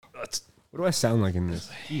What do I sound like in this?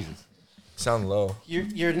 Jesus. Sound low.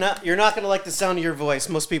 You're not gonna like the sound of your voice.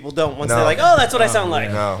 Most people don't. Once they're like, oh, that's what I sound like.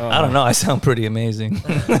 No. I don't know. I sound pretty amazing.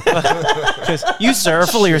 You, sir, are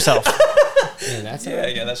full of yourself. Yeah, that's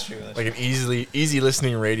that's true. Like an easy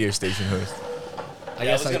listening radio station host. I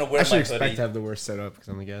guess was gonna wear I should my expect hoodie. to have the worst setup because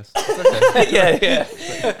I'm a guest. yeah.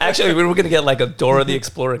 Actually, we were gonna get like a Dora the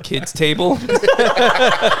Explorer kids table.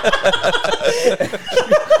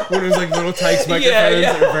 One of those like little Tikes microphones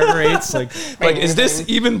Yeah. that reverberates. Like, is this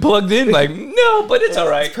even plugged in? Like, no, but it's all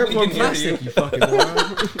right. Purple We and can hear you. plastic, you fucking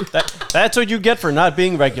moron. That's what you get for not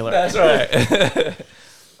being regular. That's right.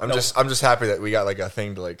 I'm just happy that we got like a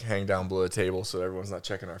thing to like hang down below the table so everyone's not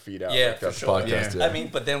checking our feet out. Yeah, like, for that's sure. podcast, I mean,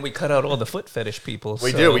 but then we cut out all the foot fetish people.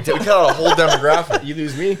 we so. do. We cut out a whole demographic. You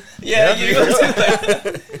lose me. Yeah,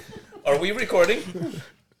 you. Are we recording?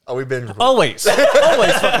 Oh, we've been. Always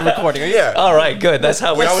fucking recording. Are you? Yeah. All right, good. That's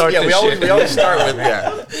how we start this shit. We always start with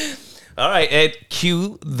All right, Ed,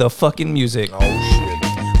 cue the fucking music. Oh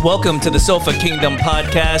shit. Welcome to the Sofa Kingdom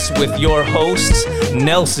podcast with your hosts,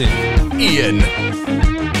 Nelson. Ian.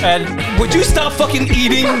 And would you stop fucking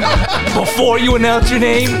eating before you announce your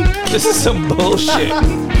name? This is some bullshit.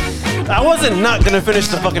 I wasn't not gonna finish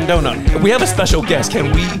the fucking donut. We have a special guest.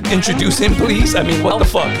 Can we introduce him, please? I mean, what the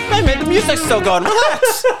fuck? Hey man, the music's still going.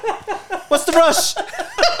 Relax. What's the rush?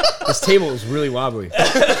 This table is really wobbly.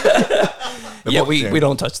 Yeah, we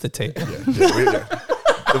don't touch the tape.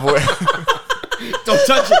 The voice. Don't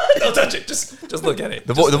touch it. Don't touch it. Just look at it.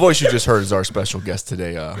 The voice you just heard is our special guest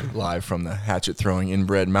today, live from the hatchet-throwing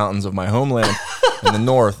inbred mountains of my homeland in the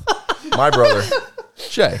north. My brother,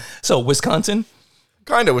 Shay. So, Wisconsin?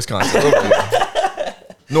 Kind of Wisconsin. A little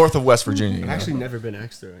bit. North of West Virginia. You I've know. actually never been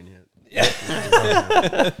axe throwing yet.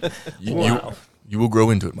 You will grow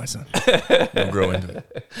into it, my son. You'll grow into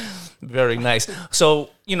it. Very nice. So,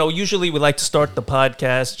 usually we like to start the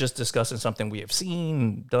podcast just discussing something we have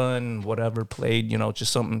seen, done, whatever, played,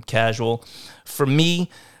 just something casual. For me,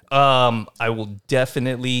 I will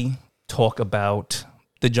definitely talk about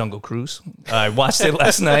The Jungle Cruise. I watched it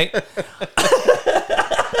last night.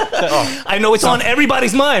 I know it's on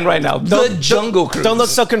everybody's mind right now. The Jungle Cruise. Don't look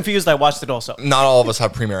so confused. I watched it also. Not all of us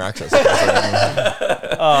have premier access.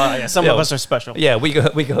 Some of us are special. Yeah, we can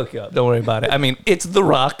hook you up. Don't worry about it. I mean, it's The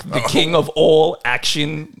Rock, the king of all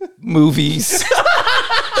action movies.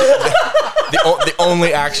 The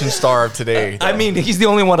only action star of today. I mean, he's the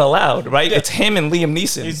only one allowed, right? It's him and Liam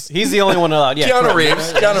Neeson. He's the only one allowed. Yeah, Keanu correct.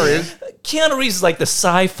 Reeves. Keanu Reeves is like the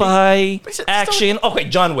sci-fi action. Okay,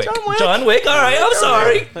 John Wick. John Wick. All right, I'm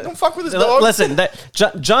sorry. Don't fuck with his dog. Listen,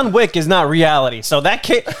 John Wick is not reality, so that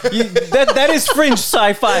is fringe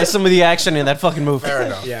sci-fi. Some of the action in that fucking movie. Fair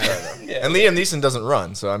enough. Yeah. And Liam Neeson doesn't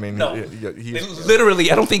run, so I mean, No. he's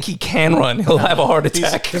Literally, I don't think he can run. He'll have a heart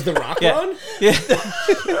attack. Does The Rock Yeah. run? Yeah.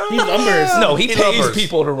 He lumbers. No, he He pays lumbers.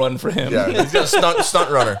 people to run for him. yeah, he's got a stunt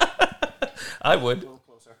runner. I would.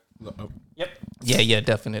 Yep. Yeah,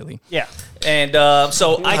 definitely. Yeah. And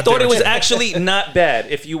so I thought it was actually not bad.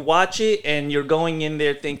 If you watch it and you're going in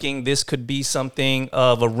there thinking this could be something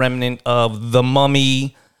of a remnant of The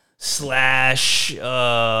Mummy /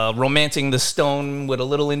 Romancing the Stone with a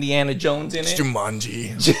little Indiana Jones in it.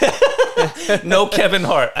 Jumanji. No Kevin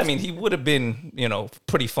Hart. I mean, he would have been,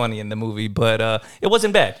 pretty funny in the movie, but it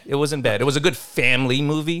wasn't bad. It wasn't bad. It was a good family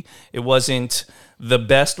movie. It wasn't the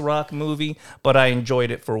best Rock movie, but I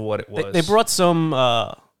enjoyed it for what it was. They brought some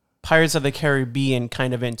Pirates of the Caribbean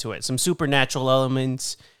kind of into it, some supernatural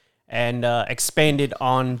elements, and expanded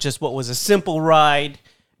on just what was a simple ride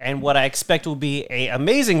and what I expect will be a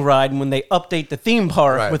amazing ride when they update the theme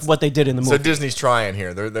park Right. with what they did in the movie. So Disney's trying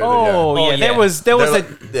here. They're Yeah, yeah. there was They're a like-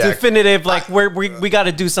 yeah. definitive we got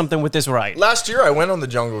to do something with this ride. Last year I went on the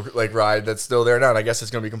jungle ride that's still there now, and I guess it's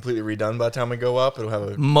going to be completely redone by the time we go up. It'll have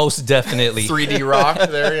a Most definitely. 3D rock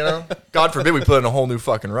there, God forbid we put in a whole new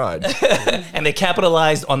fucking ride. And they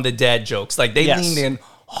capitalized on the dad jokes. Like, they Yes. leaned in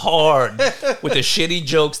hard with the shitty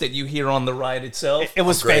jokes that you hear on the ride itself. It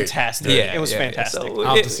was Great. fantastic. Yeah, it was yeah, fantastic. So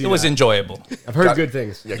I'll have to it see was that. enjoyable. I've heard good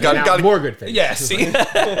things. Yeah, Now, gotta- more good things. Yeah, see?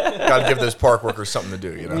 Got to give those park workers something to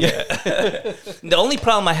do, The only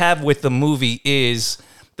problem I have with the movie is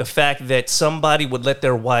the fact that somebody would let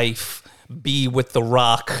their wife be with The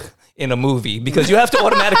Rock in a movie, because you have to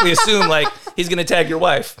automatically assume like he's gonna tag your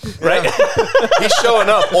wife, right? He's showing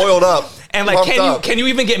up, oiled up, And like, pumped up. can you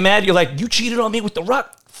even get mad? You're like, you cheated on me with The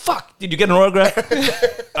Rock? Fuck, did you get an autograph?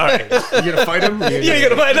 All right. You gonna fight him? You're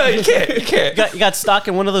gonna find out. You can't. You can't. You got stock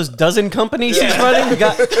in one of those dozen companies he's running? You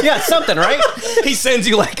got something, right? He sends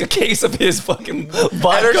you like a case of his fucking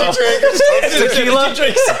vodka. Energy drink or something. Tequila. Energy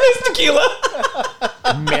drinks. It's tequila.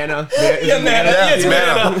 Mana. Yeah, mana. Yeah, It's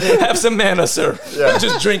mana. mana. Have some mana, sir. Yeah.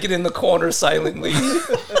 Just drink it in the corner silently.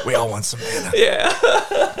 We all want some mana. Yeah.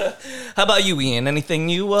 How about you, Ian? Anything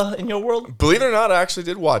new in your world? Believe it or not, I actually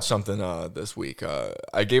did watch something this week.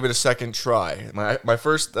 I gave it a second try. My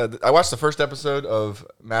first, I watched the first episode of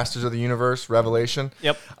Masters of the Universe Revelation.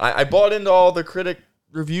 Yep. I bought into all the critic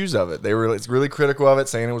reviews of it. They were really critical of it,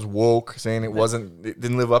 saying it was woke, saying it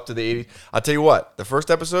didn't live up to the 80s. I'll tell you what, the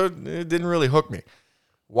first episode, it didn't really hook me.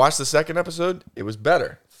 Watched the second episode, it was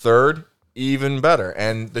better. Third, even better.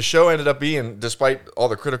 And the show ended up being, despite all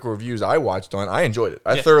the critical reviews I watched on, I enjoyed it.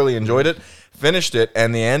 I thoroughly enjoyed it. Finished it,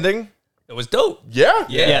 and the ending, It was dope. yeah,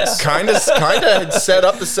 Yes. kind of set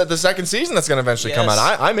up the second season that's going to eventually come Yes.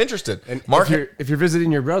 out. I'm interested. And Mark, if you're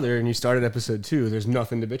visiting your brother and you started episode 2, there's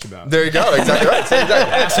nothing to bitch about. there you go. Exactly right.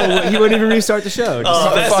 Exactly. So he wouldn't even restart the show. Just-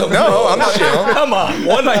 Oh, that's Fuck so no, I'm not. Come on.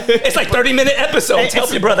 It's like 30-minute episodes.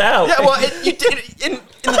 Help your brother out. Yeah, well,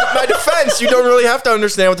 in my defense, you don't really have to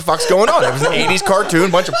understand what the fuck's going on. It was an 80s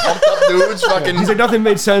cartoon, bunch of pumped up dudes, fucking. He's like, nothing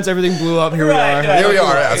made sense. Everything blew up. Here we Right, are. right. Here we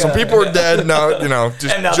are. Yeah. Some people were dead. Now,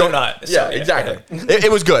 just And now they're not. So, Yeah, yeah. exactly.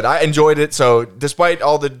 It was good. I enjoyed it. So, despite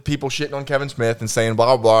all the people shitting on Kevin Smith and saying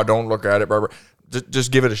blah blah, don't look at it, blah, blah,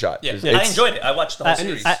 just give it a shot. Yeah, It's- I enjoyed it. I watched the whole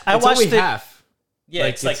series. I It's watched only it. half. Yeah,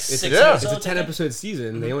 it's like 6 yeah. episodes. It's a I think. 10-episode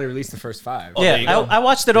season. They only released the first 5. Oh, there you Yeah, go. I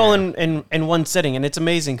watched it all in one sitting, and it's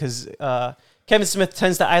amazing because Kevin Smith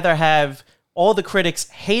tends to either have all the critics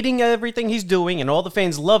hating everything he's doing and all the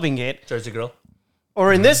fans loving it, Jersey Girl.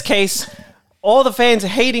 or in this case, all the fans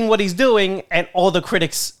hating what he's doing and all the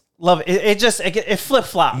critics love it. It flip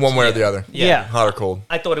flops. one way or the other. Yeah. Hot or cold.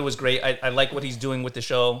 I thought it was great. I like what he's doing with the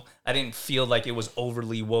show. I didn't feel like it was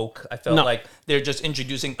overly woke. I felt No. like they're just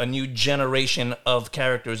introducing a new generation of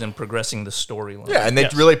characters and progressing the storyline. Yeah, and they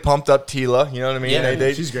really pumped up Tila. You know what I mean?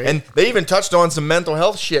 Yeah, she's great. And they even touched on some mental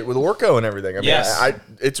health shit with Orko and everything. I mean, Yes.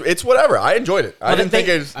 it's whatever. I enjoyed it. I didn't think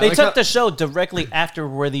it was. They like took how- the show directly after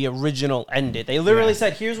where the original ended. They literally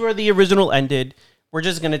said, "Here's where the original ended. We're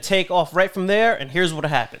just gonna take off right from there, and here's what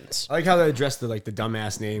happens." I like how they addressed the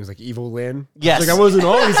dumbass names like Evil Lynn. Yes. Like I wasn't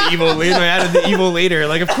always Evil Lynn. I added the evil later.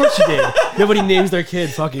 Like of course you did. Nobody names their kid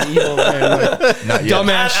fucking Evil Lynn. Like, Not yet.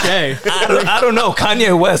 dumbass Shay. I don't know.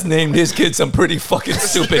 Kanye West named his kid some pretty fucking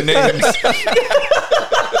stupid names.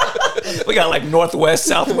 We got like Northwest,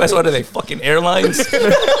 Southwest. What are they? Fucking airlines?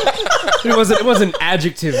 It wasn't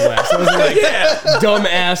adjective West. It wasn't like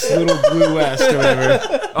dumbass little blue West or whatever.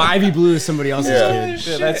 Oh, Ivy Blue is somebody else's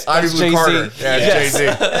kid. Yeah, that's Ivy Blue Jay-Z. Carter. Yeah, it's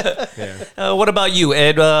Jay-Z. What about you,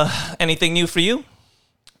 Ed? Anything new for you?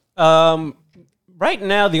 Right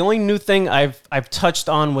now, the only new thing I've touched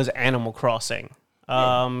on was Animal Crossing.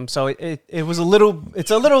 So it was a little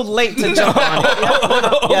late to jump on.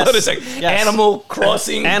 Hold on a second. Yes. Animal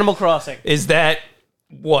Crossing. Animal Crossing. Is that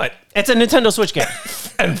what? It's a Nintendo Switch game.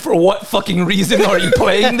 And for what fucking reason are you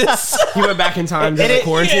playing this? He went back in time during the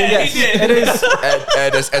quarantine. Yeah, he did. It is.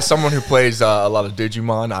 Ed, as someone who plays a lot of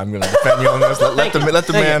Digimon, I'm gonna defend you on this. Let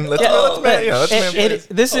the man play.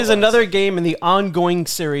 This is another game in the ongoing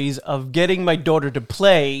series of getting my daughter to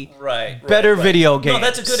play better video games. No,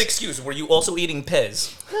 that's a good excuse. Were you also eating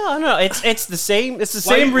Pez? No, it's the same. It's the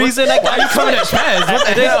same reason I got you coming at Pez?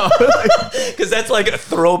 What the hell? Because that's like a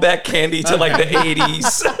throwback candy to like the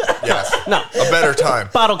 80s. Yes, No. a better time.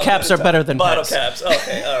 Bottle caps are better than Bottle Pez. caps.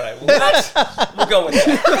 Okay, all right. We'll go with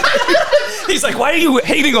that. He's like, why are you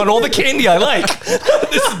hating on all the candy I like?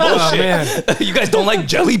 This is bullshit. man. You guys don't like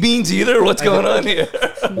jelly beans either? What's going on here?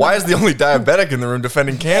 Why is the only diabetic in the room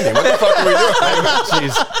defending candy? What the fuck are we doing?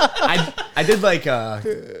 Jeez. I did like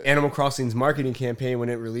Animal Crossing's marketing campaign when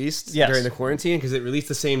it released Yes. during the quarantine because it released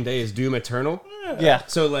the same day as Doom Eternal. Yeah.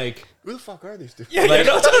 So like Who the fuck are these dudes? Yeah, no,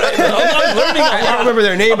 I'm learning a I don't lot remember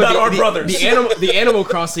their name, about but our the brothers. the Animal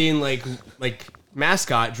Crossing like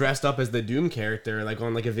mascot dressed up as the Doom character like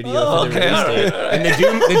on like a video for the okay, release all date. right. And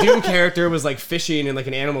the Doom character was like fishing in like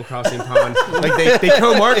an Animal Crossing pond. Like they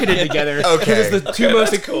co-marketed together because Okay. it's the two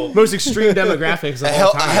most extreme demographics of A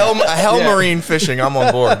all time. hell marine fishing. I'm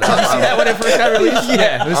on board. See that when it first got released?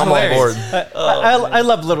 Yeah, it was I'm hilarious. on board. I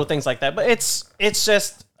love little things like that, but it's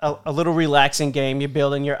just a little relaxing game. You're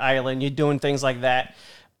building your island, you're doing things like that.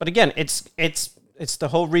 But again, it's the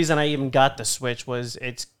whole reason I even got the Switch was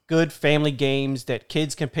it's good family games that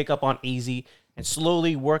kids can pick up on easy and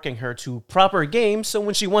slowly working her to proper games. So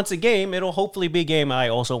when she wants a game, it'll hopefully be a game I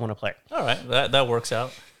also want to play. All right, that works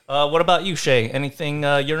out. What about you, Shay? Anything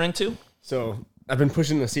you're into? So I've been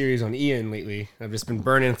pushing the series on Ian lately. I've just been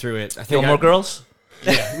burning through it. I think Gilmore Girls?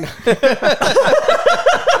 I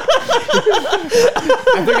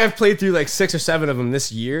think I've played through like 6 or 7 of them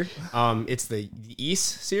this year. It's the Ys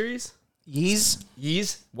series. Ys?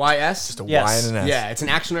 Ys. Y-S. Just a Yes. Y and an S. Yeah, it's an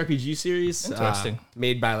action RPG series. Interesting.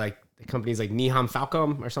 Made by like companies like Nihon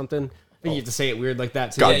Falcom or something. I think you have to say it weird like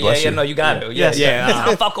that too. God Yeah, bless you. no, you got it. Yes,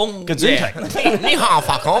 Yeah. Fuck 'em.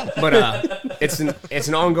 But it's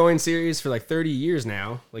an ongoing series for like 30 years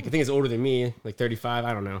now. Like I think it's older than me, like 35.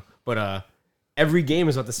 I don't know. But every game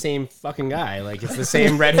is about the same fucking guy. Like it's the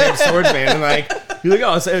same red-haired swordsman. And like you're like,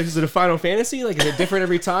 oh, is it a Final Fantasy? Like is it different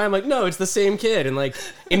every time? Like no, it's the same kid. And like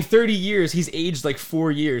in 30 years, he's aged like 4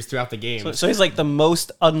 years throughout the game. So he's like the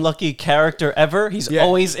most unlucky character ever. He's Yeah.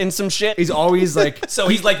 always in some shit. He's always like So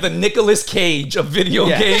he's like the Nicolas Cage of video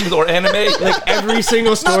Yeah. games or anime. like every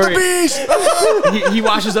single story. he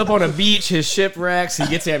washes up on a beach. His ship wrecks. He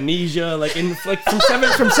gets amnesia. Like in like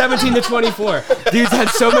from 17 to 24. Dude's had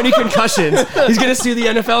so many concussions. He's gonna sue the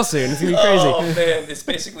NFL soon. It's gonna be crazy. Oh man, it's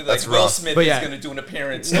basically like That's Will rough. Smith But is yeah. going to do an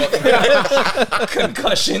appearance talking about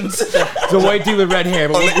concussions. The white dude with red hair,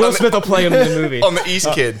 but Will Smith will play him in the movie. On the East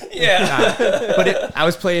Kid. Yeah. But I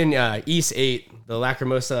was playing East 8. The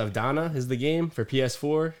Lacrimosa of Dana is the game for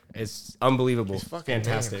PS4. It's unbelievable.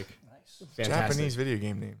 Fantastic. Fantastic. Japanese video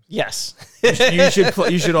game names. yes.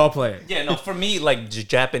 You should all play it. Yeah, no, for me, like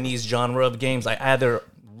Japanese genre of games, I either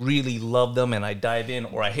really love them and I dive in,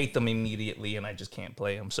 or I hate them immediately and I just can't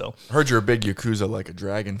play them. So, Heard you're a big Yakuza Like a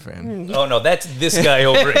Dragon fan. oh no, that's this guy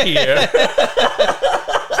over here.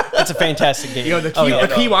 It's a fantastic game. Yo, the yeah,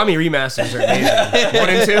 Kiwami remasters are amazing. 1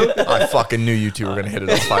 and 2. I fucking knew you two were gonna hit it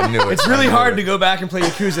off. I knew it. It's really hard to go back and play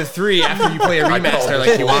Yakuza 3 after you play a remaster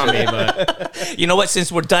like Kiwami, but You know what?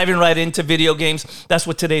 Since we're diving right into video games, that's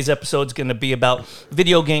what today's episode is going to be about.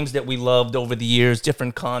 Video games that we loved over the years,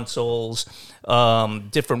 different consoles,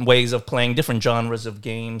 different ways of playing, different genres of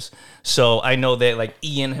games. So I know that like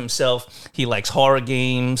Ian himself, he likes horror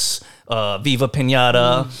games, Viva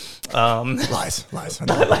Pinata. Lies.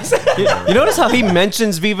 You notice how he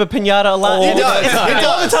mentions Viva Pinata a lot? He does. He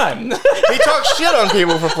all the does. time. He talks shit on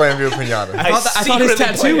people for playing Viva Pinata. I thought his secretly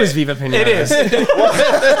tattoo play was it. Viva Pinata. It is.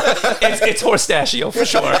 It's Horstachio for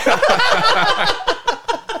sure.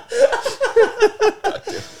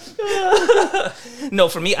 No,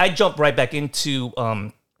 for me, I jumped right back into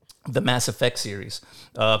the Mass Effect series.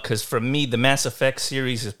 Because for me, the Mass Effect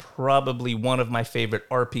series is probably one of my favorite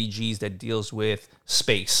RPGs that deals with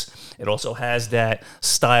space. It also has that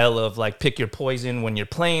style of like pick your poison when you're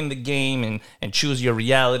playing the game and choose your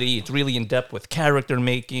reality. It's really in depth with character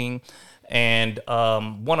making, and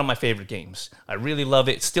one of my favorite games. I really love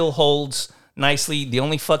it. It still holds nicely. The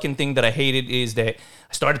only fucking thing that I hated is that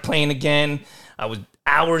I started playing again. I was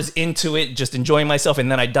hours into it, just enjoying myself,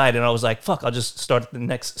 and then I died, and I was like, fuck, I'll just start at the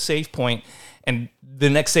next save point. And the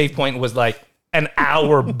next save point was like an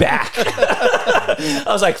hour back. I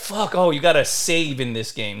was like, fuck, oh, you gotta save in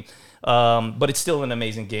this game. But it's still an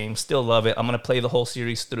amazing game. Still love it. I'm gonna play the whole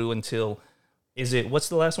series through until, what's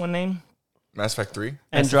the last one name? Mass Effect 3.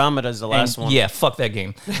 Andromeda is the last one. Yeah, fuck that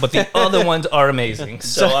game. But the other ones are amazing.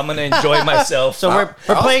 So I'm gonna enjoy myself. So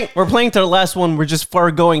we're playing to the last one. We're just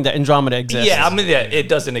foregoing that Andromeda exists. yeah, it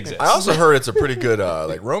doesn't exist. I also heard it's a pretty good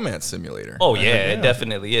like romance simulator. Oh yeah, it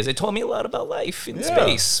definitely is. It told me a lot about life in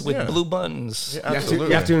space with blue buns. Yeah, You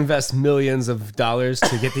absolutely. have to invest millions of dollars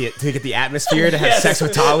to get the atmosphere to have sex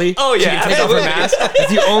with Tali. Oh, yeah, She can take off her absolutely. mask.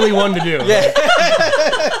 That's the only one to do. Yeah.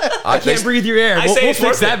 I can't breathe your air. We'll it's fix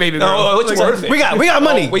worth that, it. baby No, girl. it's worth it. We got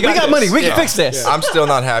money. we we got got this. money. We Yeah. can fix this. I'm still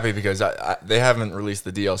not happy because they haven't released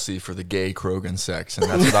the DLC for the gay Krogan sex, and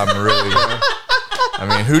that's what I'm really. I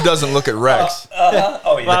mean, who doesn't look at Rex? Oh yeah.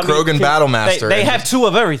 Well, I mean, Krogan Battle Master. They have two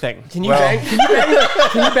of everything. Can you bang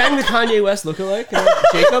the Kanye West lookalike?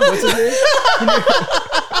 Jacob, what's his name?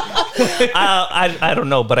 I don't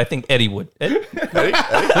know, but I think Eddie would. Ed?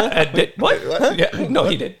 Ed did. What? Yeah, no,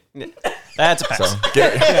 he did. That's a pass. So,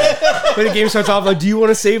 get, When the game starts off, like, do you want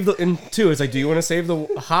to save the? In 2, it's like, do you want to save the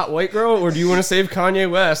hot white girl or do you want to save Kanye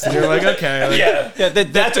West? And you're like, okay. Like, Yeah,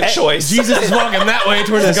 that's a choice. Jesus is walking that way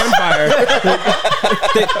towards the gunfire.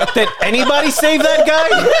 Did anybody save that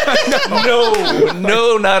guy?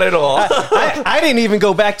 No, not at all. I didn't even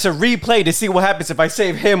go back to replay to see what happens if I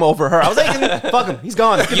save him over her. I was like, fuck him. He's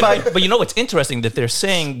gone. Goodbye. But you know what's interesting that they're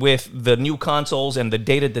saying with the new consoles and the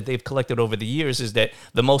data that they've collected over the years is that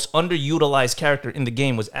the most underutilized character in the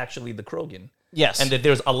game was actually the Krogan. Yes. And that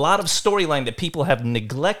there's a lot of storyline that people have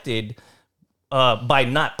neglected by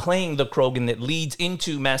not playing the Krogan that leads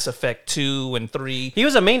into Mass Effect 2 and 3. He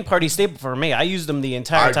was a main party staple for me. I used him the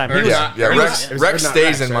entire time. He was, Rex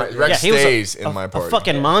stays in my a party.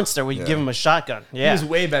 fucking monster when you give him a shotgun. He Yeah. was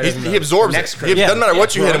way better. than He the absorbs it. next It doesn't matter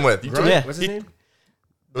what you hit him with. Grunt? Yeah. What's his name?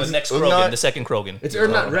 The next Ugnaught? Krogan, the second Krogan. It's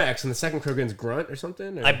not Rex, and the second Krogan's Grunt or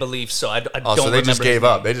something. Or? I believe so. I don't Oh, so they remember just his gave name.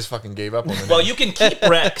 up. They just fucking gave up on the Well, you can keep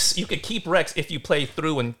Rex. You could keep Rex if you play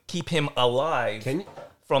through and keep him alive Can you?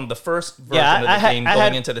 from the first version Yeah, of the game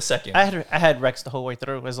going into the second. I had Rex the whole way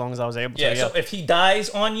through as long as I was able to. yeah, so if he dies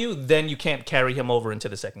on you, then you can't carry him over into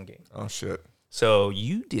the second game. Oh shit. So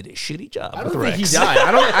you did a shitty job I with don't think Rex. he died.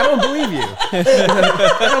 I don't believe you.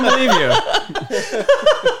 I don't believe you.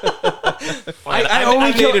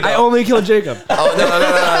 I only killed Jacob. Oh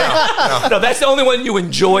no. No, that's the only one you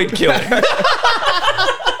enjoyed killing.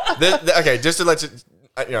 Okay, just to let you,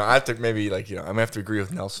 I have to maybe I'm gonna have to agree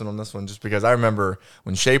with Nelson on this one, just because I remember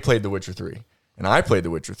when Shay played The Witcher 3 and I played The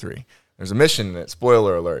Witcher 3. There's a mission in it,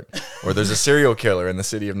 spoiler alert, where there's a serial killer in the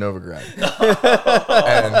city of Novigrad,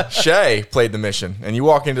 and Shay played the mission, and you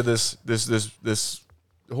walk into this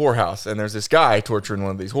whorehouse, and there's this guy torturing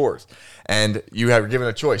one of these whores, and you have given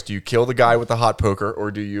a choice: do you kill the guy with the hot poker,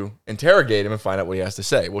 or do you interrogate him and find out what he has to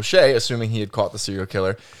say? Well, Shay, assuming he had caught the serial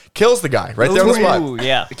killer, kills the guy right there on the spot. Ooh,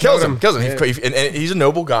 yeah. Kills him. And he's a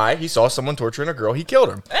noble guy. He saw someone torturing a girl. He killed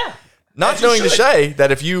him. Yeah. Not As you knowing to should. Shay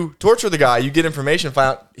that if you torture the guy, you get information,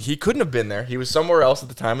 find out he couldn't have been there. He was somewhere else at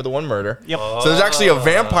the time of the one murder. Yep. So there's actually a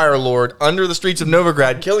vampire lord under the streets of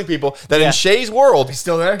Novigrad killing people that in Shay's world He's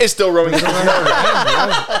still there? is still roaming the streets of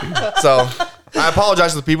Novigrad. So I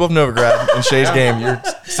apologize to the people of Novigrad in Shay's game. You're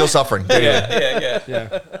still suffering. Yeah.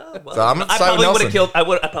 So I'm I side with probably would Nelson. have killed. I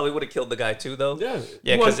probably would have killed the guy too, though. Yeah.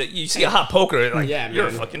 Yeah, because you see a hot poker, like Yeah, you're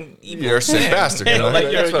a man. fucking evil. You're a sick man. bastard. You know, like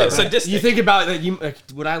That's you're what I- sadistic. You think about that?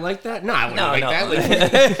 Would I like that? No, I wouldn't No, like no.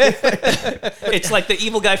 that. Like, It's like the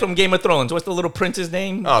evil guy from Game of Thrones. What's the little prince's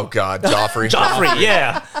name? Oh God, Joffrey. Joffrey.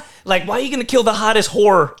 Yeah. Like, why are you gonna kill the hottest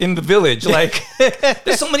whore in the village? Like,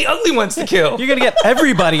 there's so many ugly ones to kill. You're gonna get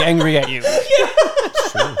everybody angry at you.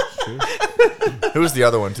 Who was the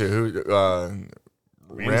other one too? Who?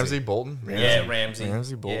 Ramsey Bolton. Yeah, Ramsey.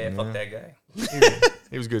 Ramsey Bolton. Yeah, fuck that guy.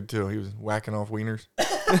 He was good too. He was whacking off wieners.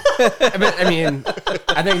 I mean,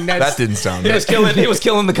 I think That didn't sound He was good.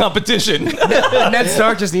 killing the competition. Ned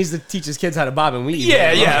Stark just needs to teach his kids how to bob and weave.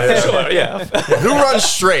 yeah, for sure. Yeah. Who runs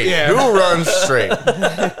straight? Yeah. Who runs straight? What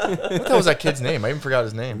the hell was that kid's name? I even forgot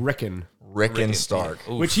his name. Rickon. Rickon Stark.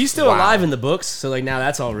 Which he's still Wow. alive in the books, so like now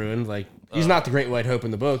that's all ruined. Like he's not the Great White Hope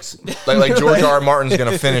in the books. Like George R. R. Martin's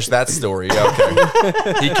gonna finish that story. Okay,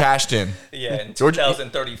 he cashed in. Yeah, in George-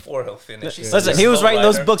 2034 he'll finish. Listen, he was writing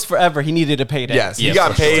those books forever. He needed a payday. Yes, he Yes,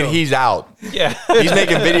 got for paid. sure. He's out. Yeah. He's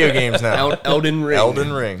making video games now. Elden Ring.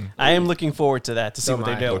 Elden Ring I am looking forward to that to see what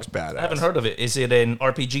they am I. do. looks badass. I haven't heard of it. Is it an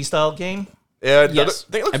RPG style game? Yeah, Yes.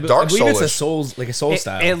 I think it I looks be- Dark I believe it's a Souls. Souls, like a Soul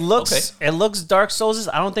style. It looks Dark Souls.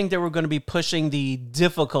 I don't think they were going to be pushing the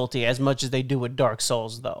difficulty as much as they do with Dark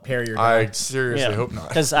Souls, though. Parry your I die. seriously hope not.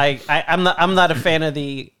 Because I'm not a fan of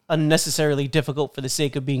the unnecessarily difficult for the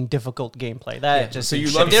sake of being difficult gameplay. That just So you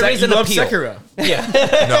seems love, shitty. There is you an love appeal. Sekiro. Yeah.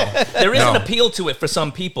 No, There is an No. appeal to it for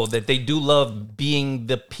some people that they do love being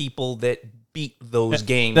the people that beat those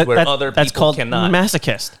games That- where that- other that's people called cannot.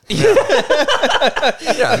 masochist.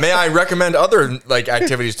 Yeah, may I recommend other like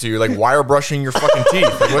activities to you, like wire brushing your fucking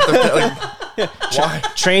teeth? Like what the why?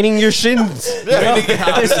 Training your shins.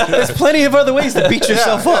 There's plenty of other ways to beat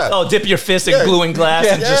yourself Yeah, up. yeah. Oh, dip your fist in glue and glass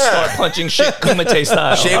and just Yeah. start punching shit Kumite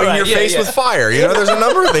style. Shaving All right, your yeah, face yeah. with fire. You know, there's a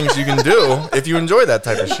number of things you can do if you enjoy that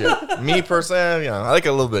type of shit. Me personally, I like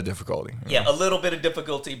a little bit of difficulty. Yeah, a little bit of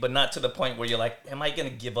difficulty, but not to the point where you're like, am I going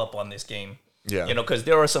to give up on this game? Yeah. You know, because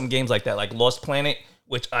there are some games like that, like Lost Planet,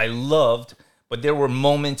 which I loved, but there were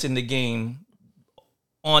moments in the game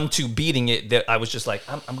on to beating it that I was just like,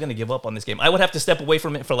 I'm going to give up on this game. I would have to step away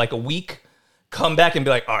from it for like a week, come back and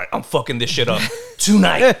be like, all right, I'm fucking this shit up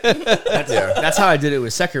tonight. That's how I did it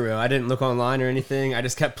with Sekiro. I didn't look online or anything. I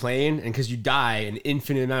just kept playing, and because you die an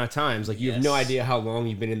infinite amount of times, like you have no Yes. idea how long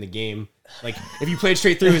you've been in the game. Like if you played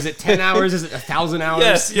straight through, is it 10 hours? Is it 1,000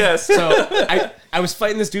 hours? Yes. So I was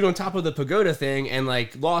fighting this dude on top of the pagoda thing and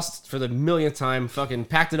like lost for the millionth time. Fucking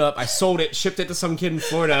packed it up. I sold it, shipped it to some kid in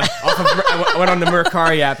Florida. I went on the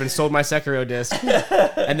Mercari app and sold my Sekiro disc.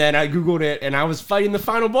 And then I googled it and I was fighting the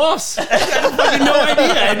final boss. I had fucking no idea.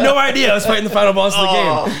 I had no idea I was fighting the final boss of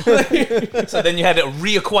the game. So then you had to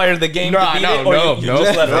reacquire the game Nah, to beat no, it, or no, you no.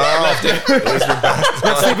 just left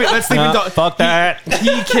it. Let's sleep Nah, dog. fuck that.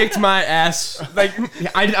 He kicked my ass. Like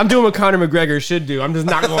I'm doing what Conor McGregor should do. I'm just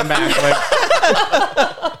not going back. Like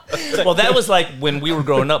Well, that was like when we were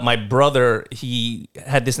growing up. My brother, he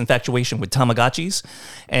had this infatuation with Tamagotchis,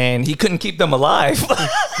 and he couldn't keep them alive.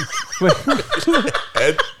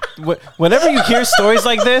 Whenever you hear stories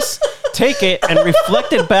like this, take it and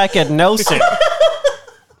reflect it back at Nelson.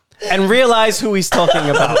 And realize who he's talking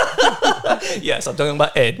about. Yes, I'm talking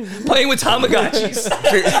about Ed playing with Tamagotchis.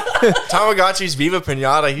 Tamagotchis, Viva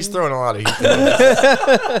Pinata. He's throwing a lot of heat.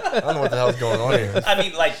 I don't know what the hell's going on here. I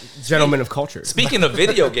mean, like, Gentlemen of culture. speaking of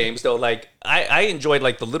video games, though, like I enjoyed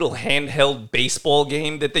like the little handheld baseball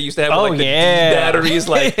game that they used to have. Oh, with, like, the yeah. D batteries.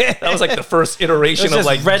 Like that was like the first iteration It was of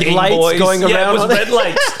like just red Game lights Boys. going Yeah, around it was on it. red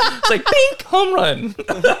lights. It's like pink home run.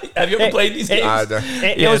 Have you ever played these games?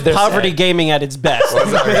 It Yeah, was they're poverty sad. gaming at its best. It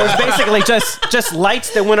was basically just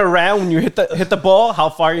lights that went around when you hit the ball, how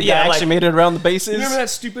far your Yeah, guy like- actually made it around the bases. You remember that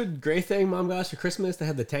stupid gray thing Mom got us for Christmas that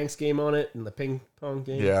had the tanks game on it and the ping pong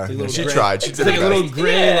game? Yeah, It's like a little she gray- tried. She It's did like her a little best.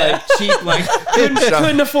 gray, Yeah. like cheap, like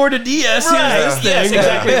couldn't afford a DS. Here's Right. this Yes, thing.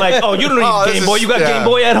 exactly. Like, oh, you don't need Oh, this Game Boy. is- You got yeah. Game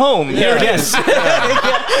Boy at home. Here it is.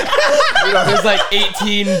 There's like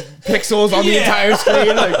 18 pixels on the Yeah. entire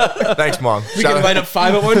screen. Like, Thanks, Mom. we Shout can out- light up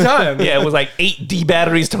 5 at one time. Yeah, it was like 8 D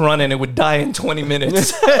batteries to run, and it would die in 20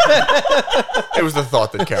 minutes. It was the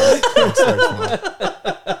thought that counted. Thanks, Mom.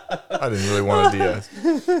 I didn't really want a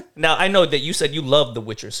DS. Now, I know that you said you loved the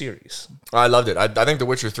Witcher series. I loved it. I think The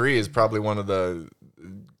Witcher 3 is probably one of the.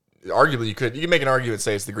 Arguably, you can make an argument and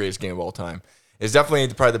say it's the greatest game of all time. It's definitely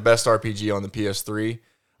probably the best RPG on the PS3.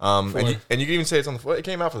 And you can even say it's on the. It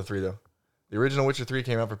came out for the 3 though. The original Witcher 3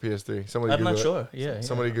 came out for PS3. Somebody I'm Google not it. sure. Yeah.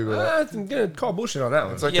 Somebody Google that. I'm gonna call bullshit on that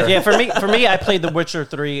one. It's okay. Yeah, for me, I played The Witcher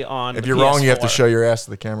 3 on. If the you're wrong, you have to PS4. show your ass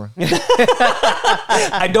to the camera.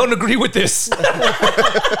 I don't agree with this.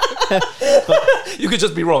 You could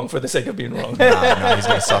just be wrong for the sake of being wrong. Nah, he's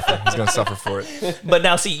gonna suffer. He's gonna suffer for it. But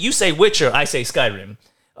now, see, you say Witcher, I say Skyrim.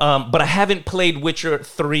 But I haven't played Witcher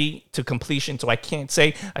 3 to completion, so I can't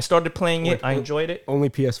say. I started playing it. I enjoyed it. Only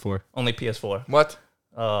PS4. Only PS4. What?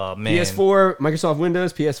 Oh, man. PS4, Microsoft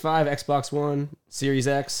Windows, PS5, Xbox One, Series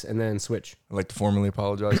X, and then Switch. I'd like to formally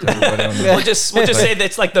apologize to everybody on We'll just say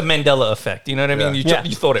that's like the Mandela effect. You know what I mean? Yeah.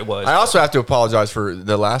 You thought it was. I also have to apologize for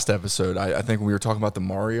the last episode. I think when we were talking about the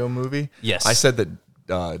Mario movie. Yes. I said that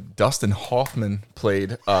Dustin Hoffman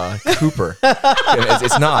played Cooper. And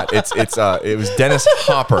it's not. It was Dennis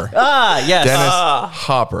Hopper. Ah, yes. Dennis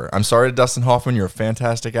Hopper. I'm sorry to Dustin Hoffman. You're a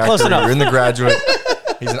fantastic actor. Close enough. You're in The Graduate.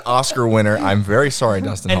 He's an Oscar winner. I'm very sorry,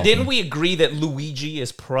 Dustin and Hoffman. didn't we agree that Luigi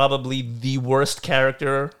is probably the worst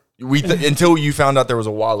character? Until you found out there was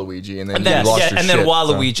a Waluigi, and then And then, you lost your and shit. then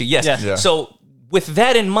Waluigi, yes. Yeah. Yeah. So with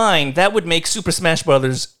that in mind, that would make Super Smash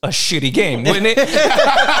Brothers a shitty game, wouldn't it?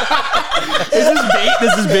 This is bait.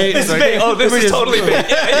 This is bait. This is bait. Oh, this is totally bait.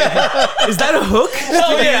 Yeah. Is that a hook?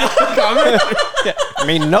 Oh, yeah. I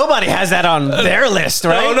mean, nobody has that on their list,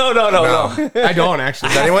 right? No. I don't actually.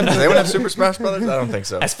 Does anyone have Super Smash Brothers? I don't think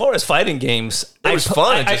so. As far as fighting games, It was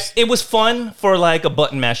fun. It was fun for like a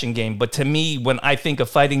button mashing game, but to me, when I think of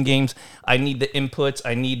fighting games, I need the inputs,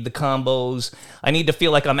 I need the combos, I need to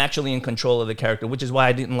feel like I'm actually in control of the character, which is why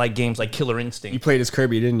I didn't like games like Killer You Instinct. played as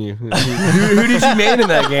Kirby, didn't you? Who did you main in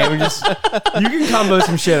that game? You can combo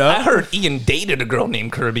some shit I up. heard Ian dated a girl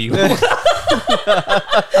named Kirby.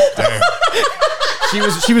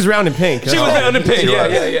 She was round and pink. She was down in pain.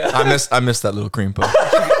 Yeah. I missed that little cream puff.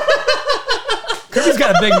 Kirby's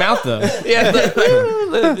got a big mouth though. Yeah,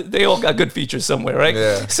 they all got good features somewhere, right?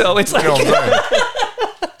 Yeah. So it's like You know what I'm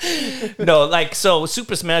saying? no, like so.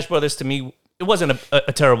 Super Smash Brothers to me, it wasn't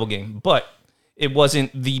a terrible game, but it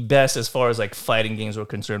wasn't the best as far as like fighting games were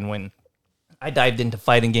concerned. When I dived into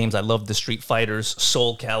fighting games, I loved the Street Fighters,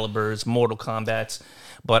 Soul Calibers, Mortal Kombats.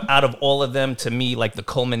 But out of all of them, to me, like the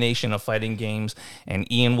culmination of fighting games,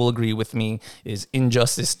 and Ian will agree with me, is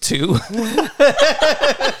Injustice 2.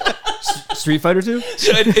 Street Fighter 2?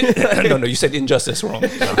 No, you said Injustice wrong.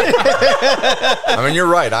 I mean, you're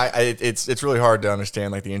right. It's really hard to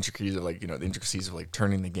understand like the intricacies of like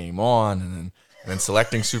turning the game on and then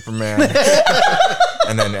selecting Superman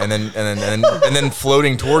and then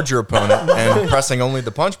floating towards your opponent and pressing only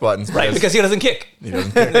the punch buttons. Right, because he doesn't kick. he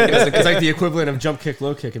doesn't kick. It's like the equivalent of jump kick,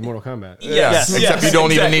 low kick in Mortal Kombat. Yes, Except yes, you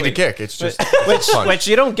don't even exactly. need to kick. It's just punch. Which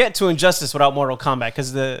you don't get to Injustice without Mortal Kombat,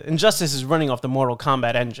 because the Injustice is running off the Mortal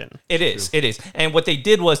Kombat engine. It is. And what they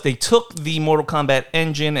did was they took the Mortal Kombat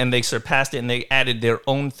engine and they surpassed it and they added their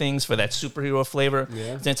own things for that superhero flavor.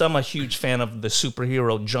 Yeah. Since I'm a huge fan of the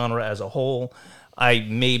superhero genre as a whole, I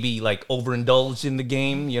maybe like overindulged in the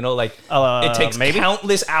game. You know, like it takes maybe?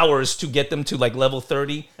 countless hours to get them to like level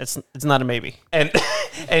 30. It's not a maybe. And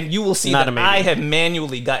you will see Not that a maybe. I have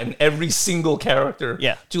manually gotten every single character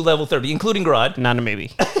Yeah. to level 30, including Grodd. Not a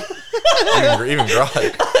maybe. Even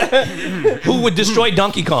Grodd. Who would destroy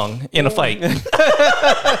Donkey Kong in a fight?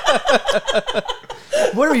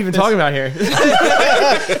 What are we even talking about here?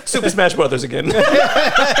 Super Smash Brothers again.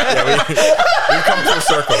 Yeah, we've come full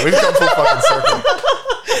circle. We've come full fucking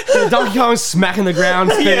circle. Donkey Kong's smacking the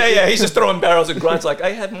ground. yeah. He's just throwing barrels and Grodd's like,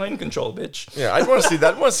 I had mind control, bitch. Yeah, I'd want to see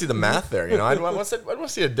that. I'd want to see the math there. You know, I'd want to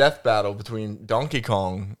see a death battle between Donkey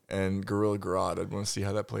Kong and Gorilla Grodd. I'd want to see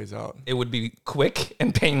how that plays out. It would be quick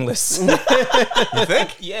and painless. You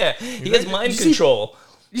think? Yeah, he has mind control.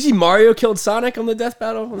 You see Mario killed Sonic on the death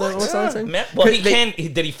battle? On the Sonic thing? Well, he can.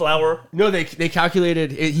 Did he flower? No, they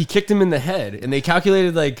calculated, he kicked him in the head, and they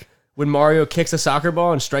calculated, like, when Mario kicks a soccer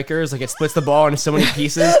ball and strikers, like, it splits the ball into so many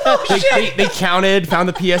pieces. They counted, found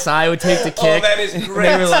the PSI it would take to kick. Oh, that is And great.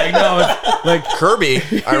 they were like, no, it's, like, Kirby,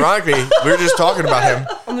 ironically, we were just talking about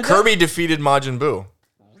him. Kirby defeated Majin Buu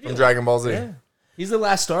from Dragon Ball Z. he's the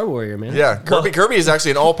last Star Warrior, man. Yeah, Kirby is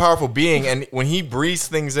actually an all-powerful being, and when he breathes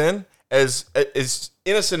things in, as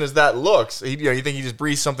innocent as that looks, you think he just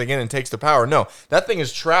breathes something in and takes the power. No, that thing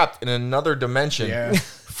is trapped in another dimension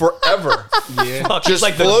forever. Fuck, Just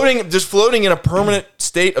like floating in a permanent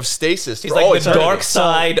state of stasis. He's for all like the eternity. dark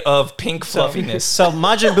side of pink fluffiness. So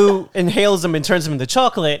Majin Buu inhales him and turns him into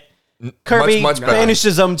chocolate. Kirby much better.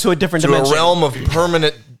 banishes him to a different to dimension. a realm of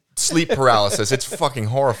permanent sleep paralysis. It's fucking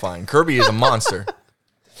horrifying. Kirby is a monster.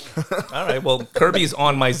 All right, well, Kirby's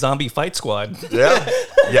on my zombie fight squad. Yeah.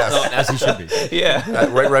 Yes. As he should be. Yeah.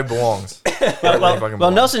 That right belongs. Right fucking Well,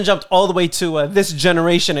 belongs. Nelson jumped all the way to this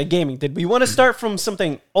generation of gaming. Did we want to start from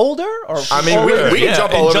something older? Or I mean, we can Yeah,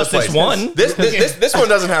 jump all over the Injustice place. 1. This one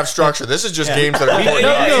doesn't have structure. This is just games that are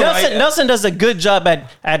important. Nelson does a good job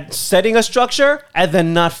at setting a structure and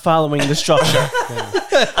then not following the structure.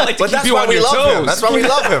 I like to But keep that's you why on we your love toes. him. That's why we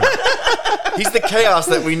love him. He's the chaos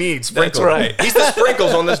that we need. Sprinkled. right. He's the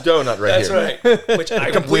sprinkles on this donut right That's here. right. Which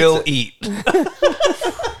I will it. eat.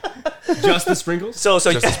 Just the sprinkles? So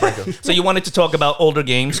Just the sprinkles. so you wanted to talk about older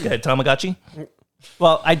games. Go ahead, Tamagotchi.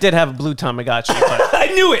 Well, I did have a blue Tamagotchi, but I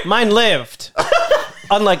knew it. mine lived.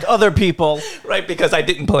 Unlike other people. Right, because I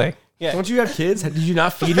didn't play. Don't you have kids? Did you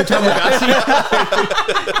not feed your Tamagotchi?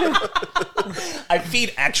 I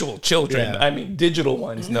feed actual children. Yeah. I mean, digital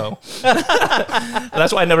ones, no.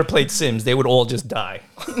 That's why I never played Sims. They would all just die.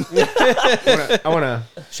 I want to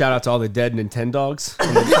shout out to all the dead Nintendogs.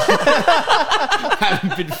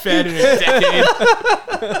 Haven't been fed in a decade.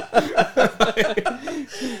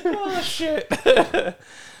 Oh, shit.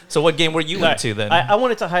 So what game were you into then? I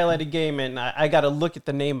wanted to highlight a game, and I got to look at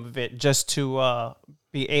the name of it just to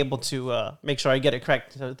be able to make sure I get it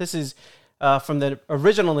correct. So this is from the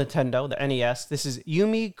original Nintendo, the NES. This is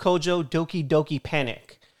Yumi Kojo Doki Doki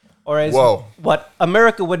Panic, or as Whoa. what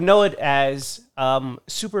America would know it as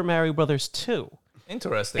Super Mario Brothers 2.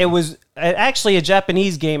 Interesting. It was actually a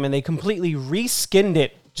Japanese game, and they completely reskinned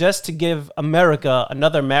it just to give America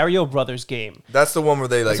another Mario Brothers game. That's the one where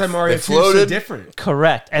they like That's why Mario they 2 is so floated. different.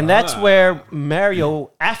 Correct. And that's where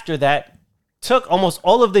Mario, after that, took almost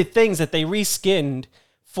all of the things that they reskinned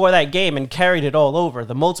for that game and carried it all over.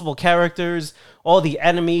 The multiple characters, all the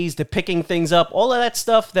enemies, the picking things up, all of that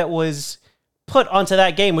stuff that was put onto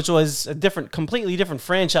that game, which was a completely different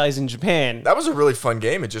franchise in Japan. That was a really fun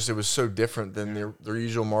game. It was so different than the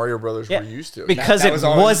usual Mario Brothers we're used to. Because That it was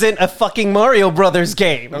all- wasn't a fucking Mario Brothers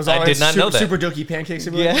game. That was I all did in not know that. Super Doki Pancake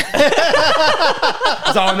Simulator. Yeah. It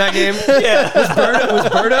was all in that game. yeah. Was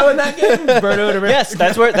Birdo in that game? Was Birdo the Yes,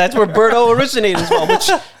 that's where Birdo originated as well, which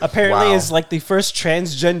apparently Wow. is like the first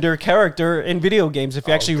transgender character in video games. If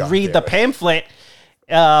you actually God read damn the it. pamphlet,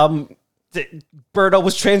 Birdo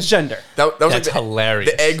was transgender. That was That's like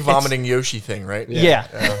hilarious. the egg vomiting Yoshi thing, right? Yeah.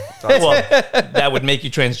 Well, that would make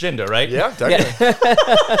you transgender, right? Yeah, technically.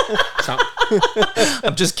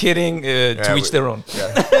 I'm just kidding. To each their own.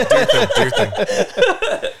 Yeah. Do your thing.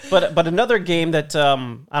 But another game that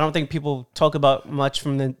I don't think people talk about much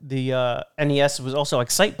from the NES was also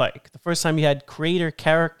Excite Bike. The first time you had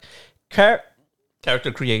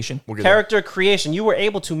Character creation. We'll get there. character creation, you were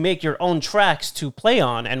able to make your own tracks to play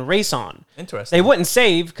on and race on. Interesting. They wouldn't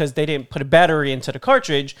save because they didn't put a battery into the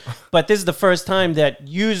cartridge, but this is the first time that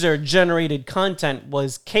user-generated content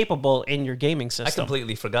was capable in your gaming I system.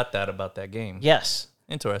 completely forgot that about that game. Yes.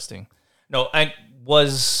 Interesting. No, I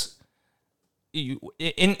was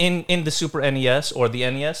in the Super NES or the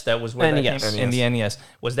NES, that was where NES. that came in the NES.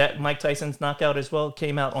 Was that Mike Tyson's knockout as well?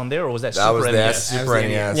 Came out on there, or was that That was Super the NES? Super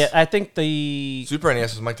NES. Yeah, I think the Super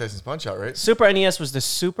NES was Mike Tyson's Punch Out, right? Super NES was the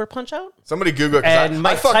Super Punch Out, Somebody Google it. 'Cause and I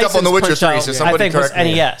Mike fucked up on Tyson's The Witcher Punch 3, Out, so I somebody think was correct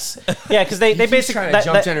me. NES. Yeah, because they He's basically trying to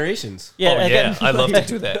jump generations. Yeah, Oh, yeah, again, I love to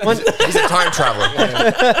do that. He's a time traveler.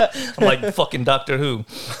 I'm like fucking Doctor Who.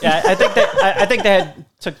 yeah, I think they had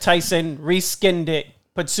took Tyson, reskinned it,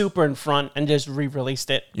 put Super in front, and just re-released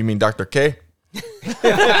it. You mean Dr. K? Isn't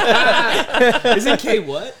K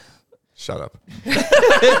what? Shut up.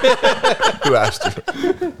 Who asked you?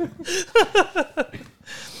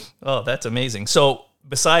 Oh, that's amazing. So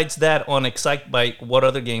besides that, on Excitebike, what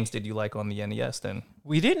other games did you like on the NES then?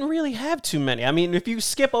 We didn't really have too many. I mean, if you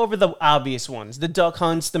skip over the obvious ones, the Duck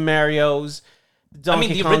Hunts, the Marios, the Donkey I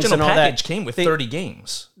mean, the Kongs original and all package that, came with they- 30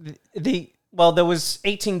 games. Well, there was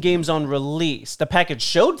 18 games on release. The package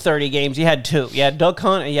showed 30 games. You had 2. You had Duck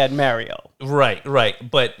Hunt and you had Mario. Right.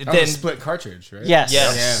 But That then was a split cartridge, right? Yes.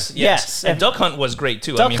 Yes. Yes. And Duck Hunt was great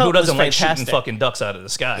too. I Duck mean, who Hunt was doesn't like shooting fantastic. fucking ducks out of the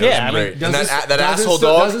sky? Yeah, I mean, Great. And that doesn't asshole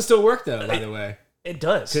still, dog. doesn't still work though. By the way, It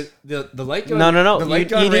does. the light gun. No. The light You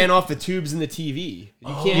gun need- ran off the tubes in the TV.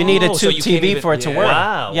 You can't. You need a Oh, so tube you can't TV even- for it to Yeah. work.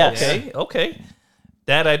 Wow. Yes. Okay.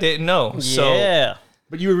 That I didn't know. So Yeah.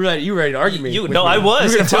 But you were ready. You were ready to argue me. you with no, me. I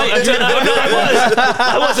was. You were Until, gonna fight.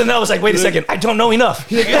 I wasn't. I was like, wait a second. I don't know enough.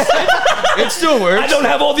 It still works. I don't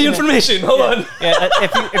have all the information. Hold on. Yeah,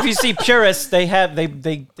 if you see purists, they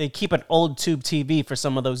keep an old tube TV for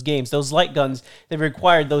some of those games. Those light guns, they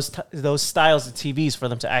required those styles of TVs for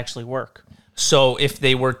them to actually work. So if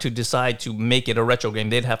they were to decide to make it a retro game,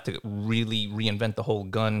 they'd have to really reinvent the whole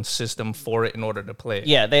gun system for it in order to play it.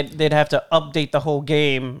 Yeah, they'd have to update the whole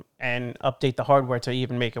game and update the hardware to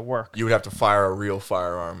even make it work. You would have to fire a real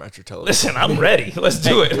firearm at your television. Listen, I'm ready. Let's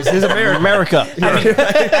do it. This is America. America. I mean,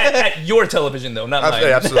 at your television though, not mine.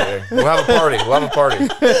 Absolutely. We'll have a party.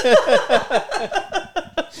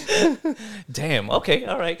 Damn. Okay.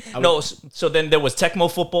 All right. No. So then there was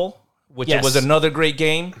Tecmo Football, which Yes. was another great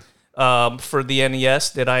game for the NES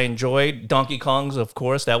that I enjoyed. Donkey Kong's, of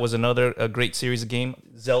course, that was another great series of game.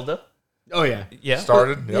 Zelda. Oh yeah. Yeah.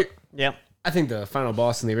 Started. Yep. Yeah. I think the final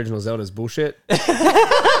boss in the original Zelda is bullshit.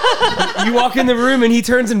 You walk in the room and he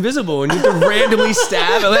turns invisible, and you have to randomly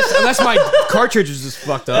stab. Unless my cartridge is just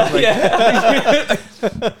fucked up. Like,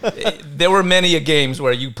 There were many a games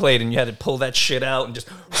where you played and you had to pull that shit out and just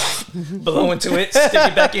blow into it, stick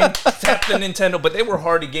it back in, tap the Nintendo. But they were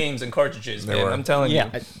hardy games and cartridges, man. were. I'm telling Yeah.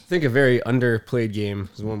 you. I think a very underplayed game,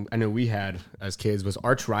 was one I know we had as kids, was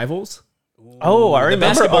Arch Rivals. Oh, I remember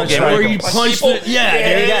basketball Arch game Rivals. Where you punch people? the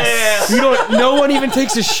yes. You don't. No one even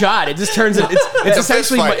takes a shot. It just turns it. It's a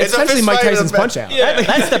essentially fist fight. It's a essentially fist Mike fight in a Tyson's bed. Punch Out. Yeah.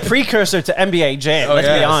 That's the precursor to NBA Jam. Let's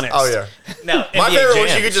be yes. honest. Oh yeah. Now, My NBA favorite was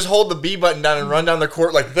Jam. you could just hold the B button down and run down the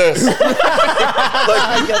court like this. Like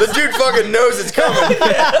the dude fucking knows it's coming.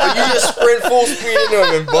 Like, you just sprint full speed into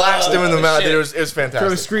him and blast him in the mouth. shit. It was Throw a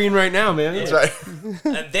fantastic. screen right now, man. That's right.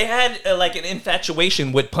 They had like an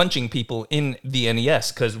infatuation with punching people in the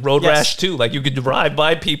NES because Road Yes. Rash 2, like you could drive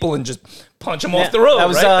by people and just punch them Yeah, off the road. That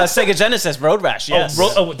was right? Sega Genesis Road Rash. Yes.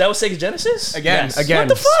 That was Sega Genesis? Again, Yes. again.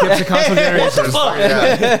 What the fuck? Skips a console generation. Fuck.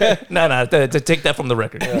 Yeah. No, take that from the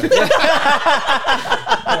record.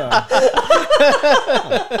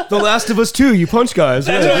 The Last of Us 2, you punch guys.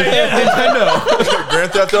 Nintendo.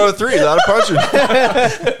 Grand Theft Auto 3, a lot of punching.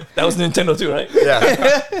 That was Nintendo too, right? Yeah.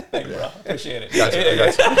 Thank you, bro. Appreciate it. Gotcha.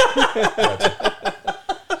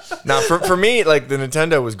 Now, for me, like the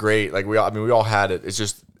Nintendo was great. Like we all had it. It's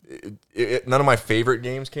just none of my favorite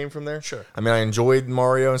games came from there. Sure. I mean, I enjoyed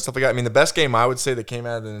Mario and stuff like that. I mean, the best game I would say that came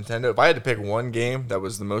out of the Nintendo, if I had to pick one game that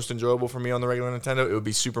was the most enjoyable for me on the regular Nintendo, it would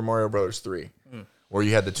be Super Mario Bros. 3. Where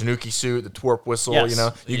you had the Tanuki suit, the twerp whistle, Yes. you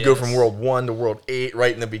know. You could go from Yes. World 1 to World 8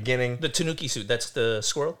 right in the beginning. The Tanuki suit, that's the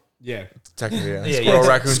squirrel? Yeah. Technically, yeah. Yeah, Squirrel, yeah.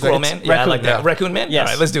 raccoon Squirrel thing. Man? Yeah, I like that. Yeah. Raccoon Man? Yes.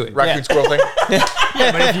 All right, let's do it. Raccoon Yeah. squirrel thing.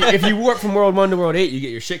 Yeah, but if you warp from World 1 to World 8, you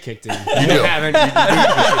get your shit kicked in. You do. haven't.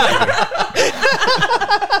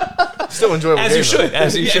 Still enjoyable As game, you should. though.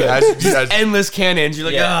 As you should. As- Endless cannons. You're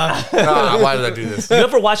like, Yeah. why did I do this? You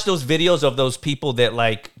ever watch those videos of those people that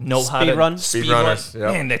like know how to Speedrun? Speedrunners, speedrun?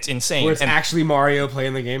 yep. Man, that's insane. where it's And- actually Mario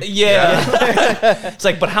playing the game. yeah. It's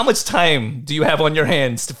like, but how much time do you have on your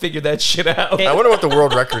hands to figure that shit out? I wonder what the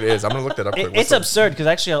world record is. I'm gonna look that up. Quick. It's absurd because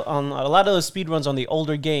actually on a lot of those speedruns on the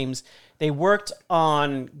older games, they worked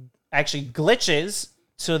on actually glitches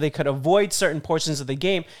so they could avoid certain portions of the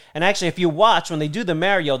game. And actually, if you watch, when they do the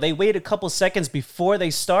Mario, they wait a couple seconds before they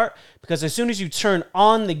start, because as soon as you turn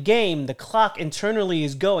on the game, the clock internally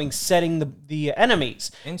is going, setting the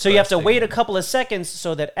enemies. So you have to wait a couple of seconds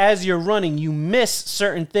so that as you're running, you miss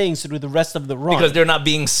certain things through the rest of the run. Because they're not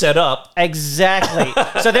being set up. Exactly.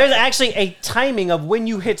 So there's actually a timing of when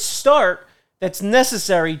you hit start that's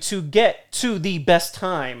necessary to get to the best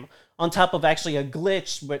time, on top of actually a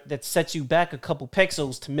glitch that sets you back a couple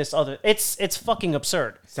pixels to miss other. It's fucking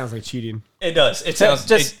absurd. Sounds like cheating. It does. It sounds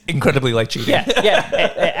just incredibly like cheating.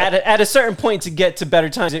 Yeah. At a certain point to get to better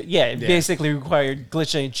times, it basically required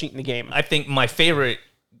glitching and cheating the game. I think my favorite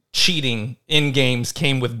cheating in games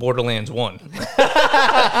came with Borderlands 1.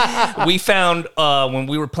 We found when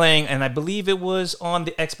we were playing, and I believe it was on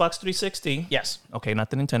the Xbox 360. Yes. Okay, not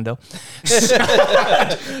the Nintendo.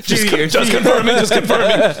 just confirming.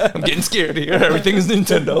 I'm getting scared here. Everything is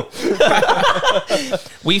Nintendo.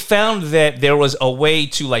 We found that there was a way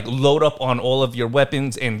to like load up on all of your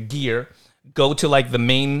weapons and gear, go to like the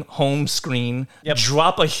main home screen,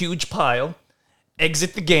 drop a huge pile,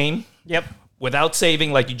 exit the game. Yep. Without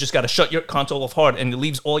saving, like you just got to shut your console off hard, and it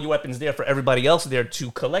leaves all your weapons there for everybody else there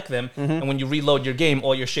to collect them. And when you reload your game,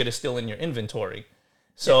 all your shit is still in your inventory.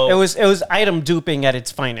 So it was item duping at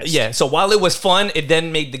its finest. Yeah. So while it was fun, it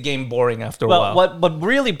then made the game boring after a while. What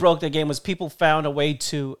really broke the game was people found a way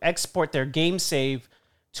to export their game save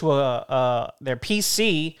to their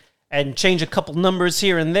PC and change a couple numbers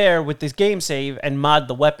here and there with this game save and mod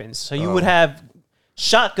the weapons. So you would have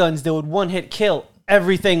shotguns that would one-hit kill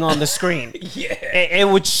everything on the screen. It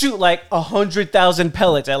would shoot like 100,000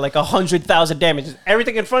 pellets at like 100,000 damage.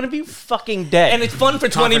 Everything in front of you, fucking dead. And it's fun for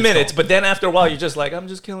 20 minutes, but then after a while, you're just like, I'm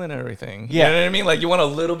just killing everything. Yeah. You know what I mean? Like, you want a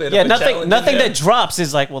little bit of a challenge. Nothing that drops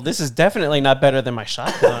is like, well, this is definitely not better than my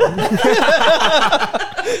shotgun.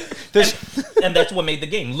 And that's what made the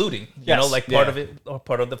game, looting. You know, like part of it, or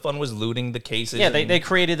part of the fun was looting the cases. Yeah, they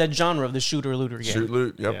created that genre of the shooter-looter game. Shoot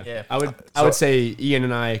loot. Yep. Yeah. I would say Ian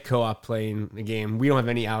and I co-op playing the game. We don't have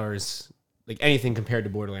any hours, like anything compared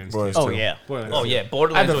to Borderlands 2. Oh, yeah. Oh, yeah.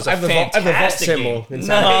 Borderlands was a I have the vault fantastic symbol game.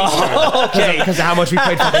 inside. Okay. Because of how much we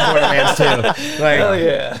played fucking Borderlands 2. Like, Hell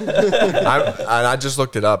yeah. I just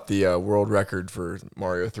looked it up. The world record for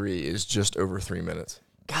Mario 3 is just over 3 minutes.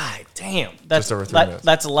 God damn. Just over 3 minutes.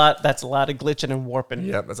 That's a lot. That's a lot of glitching and warping.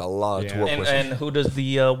 Yep, that's a lot of Yeah. twerp whistles. And who does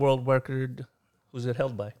the world record, who's it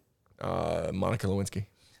held by? Monica Lewinsky.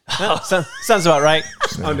 Sounds about right.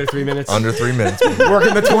 under 3 minutes. Under 3 minutes. baby.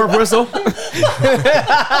 Working the twerp whistle.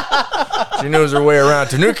 She knows her way around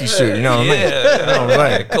Tanuki suit. You know what I mean? You know what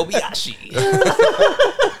I'm saying? Kobayashi.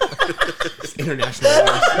 International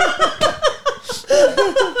awards.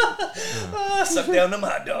 Suck down them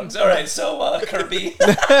hot dogs. All right, so Kirby.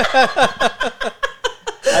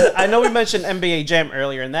 I know we mentioned NBA Jam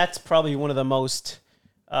earlier, and that's probably one of the most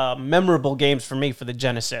memorable games for me for the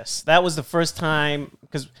Genesis. That was the first time,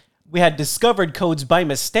 because we had discovered codes by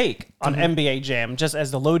mistake on NBA Jam, just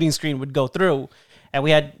as the loading screen would go through. And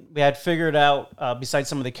we had figured out, besides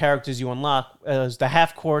some of the characters you unlock, was the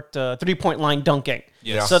half-court 3-point line dunking.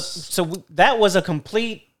 Yes. So that was a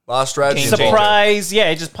complete Lot of strategy. Game involved. surprise. Yeah,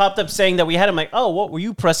 it just popped up saying that we had. I'm like, oh, what were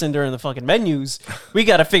you pressing during the fucking menus? We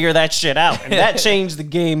got to figure that shit out. And that changed the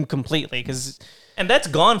game completely, because... And that's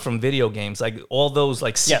gone from video games, like all those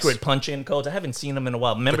like secret Yes. punch-in codes. I haven't seen them in a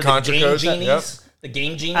while. Remember the Contra Game codes? Genies? Yep. The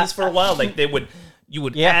Game Genies for a while, like you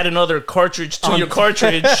would Yeah. add another cartridge to your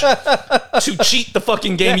cartridge to cheat the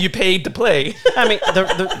fucking game you paid to play. I mean,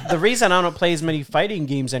 the reason I don't play as many fighting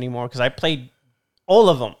games anymore, because I played all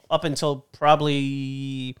of them up until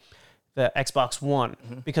probably the Xbox One,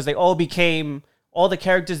 because they all became... All the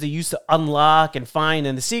characters they used to unlock and find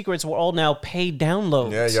and the secrets were all now paid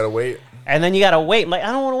downloads. Yeah, you gotta wait. And then you gotta wait. I'm like, I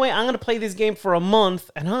don't want to wait. I'm gonna play this game for a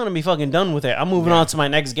month, and I'm gonna be fucking done with it. I'm moving on to my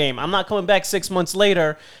next game. I'm not coming back 6 months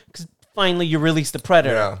later because finally you released the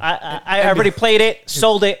Predator. Yeah. I already played it,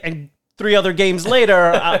 sold it, and 3 other games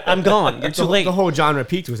later, I'm gone. You're too late. The whole genre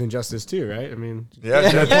peaked with Injustice 2, right? I mean, Yeah,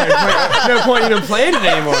 no point even playing it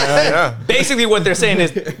anymore. Right? yeah. Basically, what they're saying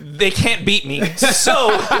is they can't beat me,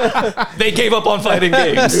 so they gave up on fighting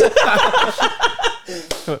games.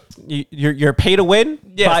 You're pay to win.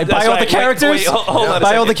 Yes, buy that's all the right. characters. Wait, hold on a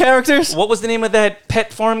buy all the second. characters. What was the name of that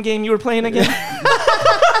pet farm game you were playing again?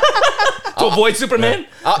 To avoid Superman?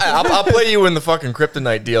 I'll play you when the fucking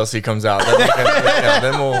Kryptonite DLC comes out.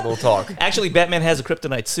 Then we'll talk. Actually, Batman has a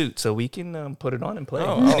kryptonite suit, so we can put it on and play.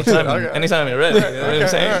 shit, okay. Anytime you're ready. You know what I'm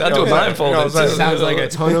saying? I'll do it blindfolded. Sounds like a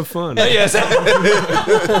ton of fun. Yes.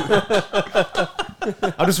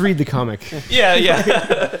 I'll just read the comic.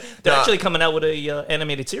 Yeah. They're actually coming out with a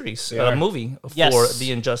animated series, movie for Yes.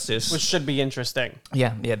 the Injustice. Which should be interesting.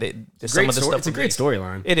 Yeah. Some of the stuff. It's a great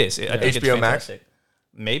storyline. It is. I think it's HBO Max? fantastic.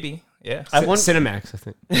 Maybe. Yeah. I want Cinemax, I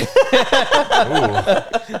think.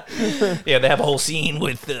 Yeah, they have a whole scene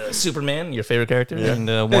with Superman, your favorite character, and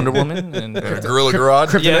Wonder Woman, and Gorilla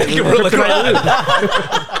Garage. yeah, Gorilla Grodd.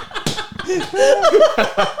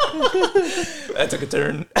 That took a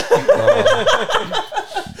turn.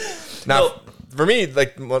 Now, for me,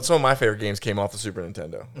 like some of my favorite games came off the Super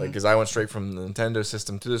Nintendo, like because I went straight from the Nintendo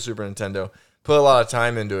system to the Super Nintendo, put a lot of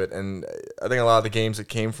time into it, and I think a lot of the games that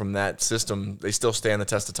came from that system, they still stand the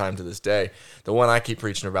test of time to this day. The one I keep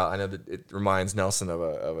preaching about, I know that it reminds Nelson of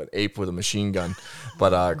an ape with a machine gun,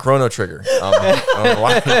 but Chrono Trigger. I don't know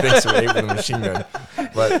why he thinks of an ape with a machine gun,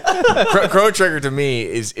 but Chrono Trigger to me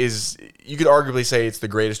is you could arguably say it's the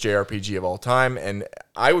greatest JRPG of all time, and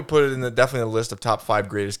I would put it in definitely the list of top 5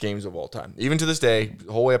 greatest games of all time, even to this day,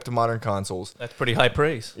 the whole way up to modern consoles. That's pretty high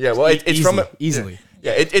praise. Yeah, well, it's from easily.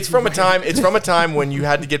 Yeah, it's from a time. It's from a time when you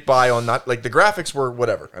had to get by on not like the graphics were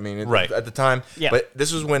whatever. I mean, Right. at the time. Yeah. But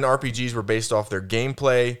this was when RPGs were based off their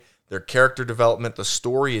gameplay, their character development, the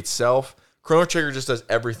story itself. Chrono Trigger just does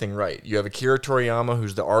everything right. You have Akira Toriyama,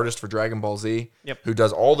 who's the artist for Dragon Ball Z, who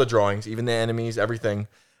does all the drawings, even the enemies, everything.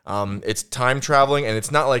 It's time traveling, and it's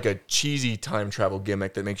not like a cheesy time travel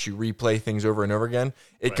gimmick that makes you replay things over and over again.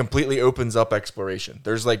 It completely opens up exploration.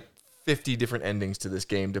 There's like 50 different endings to this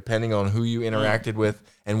game, depending on who you interacted with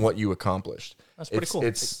and what you accomplished. That's pretty cool.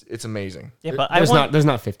 It's amazing. Yeah, but There's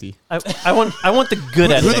not 50. I want the good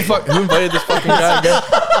Who ending. the fuck? Who invited this fucking guy again?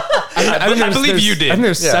 I believe you did. I think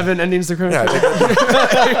there's Yeah. 7 endings to Chrono Trigger.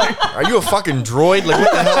 Are you a fucking droid? Like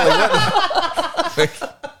what the hell?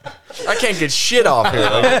 Like, I can't get shit off here.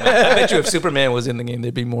 Like, I bet you if Superman was in the game,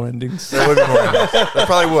 there'd be more endings. there would be more. There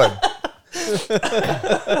probably would.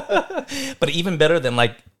 But even better than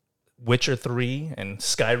like Witcher 3 and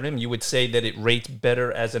Skyrim, you would say that it rates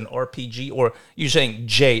better as an RPG, or you're saying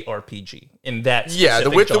JRPG in that Yeah, the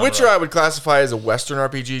specific genre? Witcher I would classify as a Western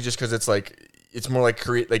RPG just because it's more like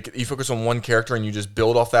like you focus on one character and you just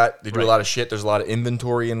build off that. They do a lot of shit. There's a lot of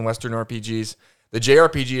inventory in Western RPGs. The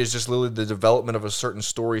JRPG is just literally the development of a certain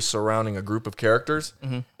story surrounding a group of characters,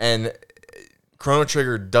 and Chrono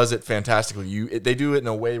Trigger does it fantastically. They do it in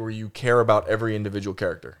a way where you care about every individual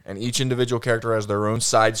character, and each individual character has their own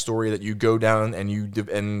side story that you go down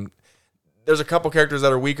and there's a couple characters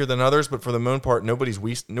that are weaker than others, but for the most part, nobody's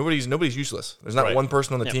useless. There's not Right. one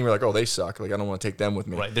person on the team you're like, oh, they suck. Like I don't want to take them with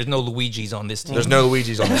me. Right, there's no Luigi's on this team. There's no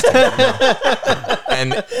Luigi's on this team. No.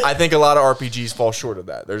 And I think a lot of RPGs fall short of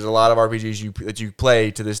that. There's a lot of RPGs that you play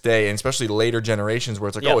to this day, and especially later generations where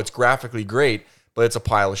it's like, Yeah. oh, it's graphically great, but it's a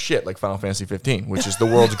pile of shit like Final Fantasy 15, which is the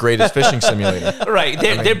world's greatest fishing simulator. Right,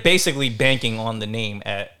 they're basically banking on the name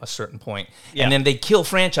at a certain point. Yeah. And then they kill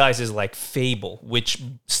franchises like Fable, which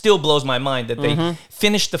still blows my mind that they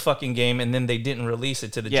finished the fucking game and then they didn't release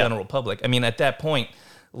it to the general public. I mean, at that point,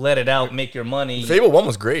 let it out, make your money. Fable 1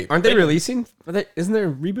 was great. Aren't they releasing? Isn't there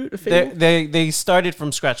a reboot of Fable? They started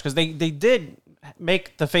from scratch because they did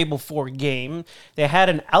make the Fable 4 game. They had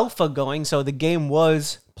an alpha going, so the game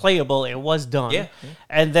was playable. It was done. Yeah.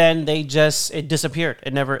 And then it disappeared.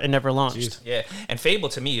 It never launched. Yeah, and Fable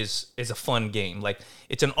to me is a fun game. Like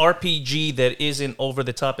it's an RPG that isn't over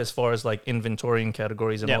the top as far as like inventory and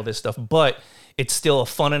categories and Yeah. all this stuff, but it's still a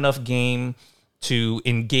fun enough game to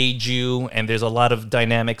engage you, and there's a lot of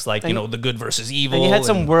dynamics like, you know, the good versus evil. And you had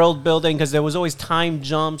some world building because there was always time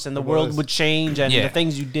jumps and the world was. would change and Yeah. the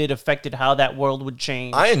things you did affected how that world would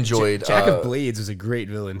change. I enjoyed Jack of Blades was a great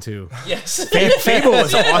villain too. Yes. Fable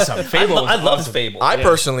was awesome. Fable was I love awesome. Fable. I Yeah.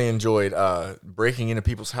 personally enjoyed breaking into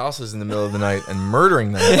people's houses in the middle of the night and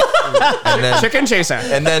murdering them. and then Chicken Chaser.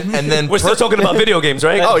 and then We're still talking about video games,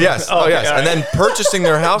 right? Oh yes, oh okay, yes, all and right. then purchasing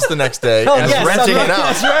their house the next day and yes, renting that's it out.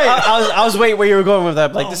 That's right. I was waiting where you were going with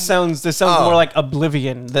that. Like this sounds more like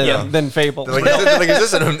Oblivion than Fable. Like, is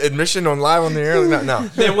this an admission on live on the air? Like, no.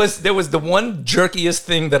 There was the one jerkiest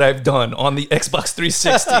thing that I've done on the Xbox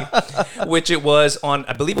 360, which it was on,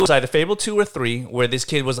 I believe it was either Fable 2 or 3, where this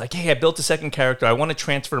kid was like, hey, I built a second character. I want to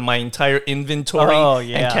transfer my entire inventory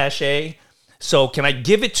and cache. So can I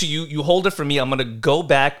give it to you? You hold it for me. I'm going to go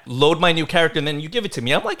back, load my new character, and then you give it to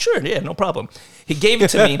me. I'm like, sure, yeah, no problem. He gave it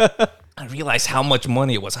to me. I realized how much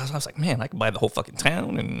money it was. I was like, man, I could buy the whole fucking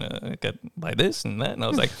town, and I could buy this and that. And I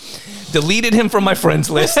was like, deleted him from my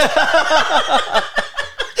friends list.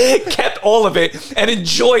 Kept all of it and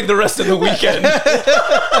enjoyed the rest of the weekend.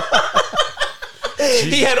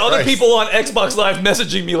 He had other Christ. people on Xbox Live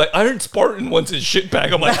messaging me like, Iron Spartan wants his shit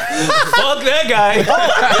back. I'm like, fuck that guy.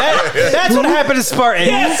 That's what happened to Spartan.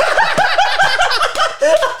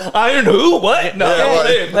 Iron who? What? No.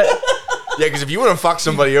 Yeah, because if you want to fuck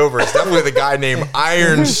somebody over, it's definitely the guy named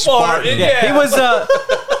Iron Spartan. Yeah. He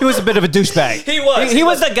was a bit of a douchebag. He was. He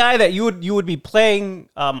was the guy that you would be playing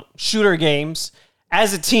shooter games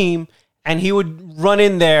as a team, and he would run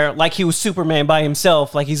in there like he was Superman by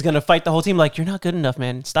himself, like he's gonna fight the whole team. Like, you're not good enough,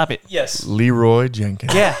 man. Stop it. Yes. Leroy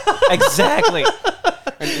Jenkins. Yeah, exactly.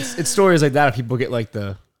 It's stories like that if people get like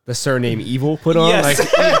the surname Evil put on. Yes.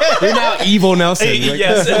 Like, you're now Evil Nelson. Like,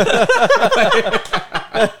 Yes.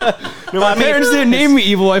 no, my parents didn't name me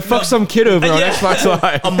Evil. I fucked some kid over on Yeah. Xbox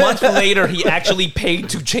Live. A month later, he actually paid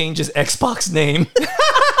to change his Xbox name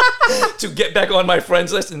to get back on my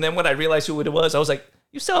friends list. And then when I realized who it was, I was like,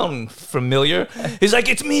 you sound familiar. He's like,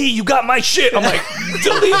 it's me. You got my shit. I'm like,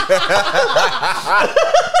 delete.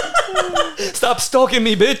 Stop stalking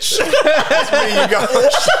me, bitch. You got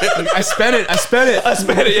shit. I spent it. I spent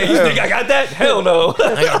it. Yeah, you think I got that? Hell no.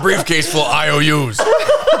 I got a briefcase full of IOUs.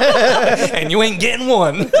 And you ain't getting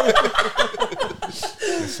one.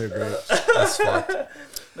 That's so great. That's fucked.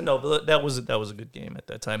 But no, but that was a good game at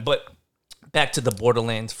that time. But back to the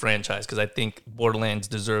Borderlands franchise, because I think Borderlands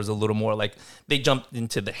deserves a little more. Like, they jumped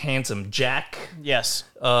into the Handsome Jack Yes.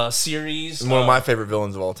 series. One of my favorite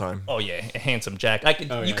villains of all time. Oh yeah, Handsome Jack.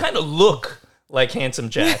 You kind of look like Handsome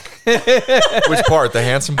Jack. Which part? The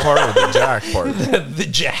handsome part or the Jack part? The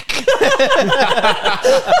Jack.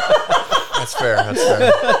 That's fair. That's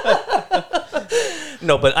fair.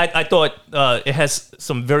 No, but I thought it has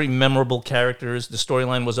some very memorable characters. The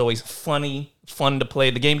storyline was always funny, fun to play.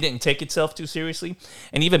 The game didn't take itself too seriously.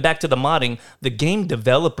 And even back to the modding, the game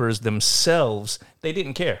developers themselves, they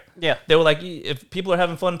didn't care. Yeah. They were like, if people are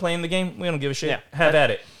having fun playing the game, we don't give a shit. Yeah. Have at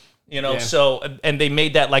it. You know, Yeah. so, and they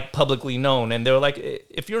made that like publicly known. And they were like,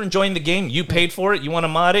 if you're enjoying the game, you paid for it, you want to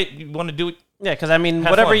mod it, you want to do it. Yeah, because I mean,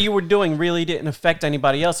 Have whatever fun. you were doing really didn't affect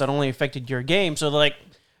anybody else. It only affected your game. So they're like,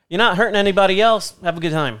 you're not hurting anybody else. Have a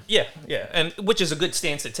good time. Yeah, yeah, and which is a good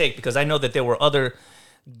stance to take because I know that there were other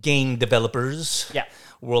game developers. Yeah.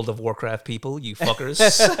 World of Warcraft people, you fuckers.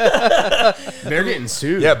 They're getting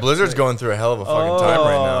sued. Yeah, Blizzard's going through a hell of a fucking time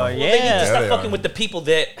right now. yeah. They need to Yeah, stop they fucking are. with the people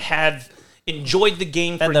that have enjoyed the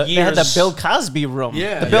game for They years. had the Bill Cosby room.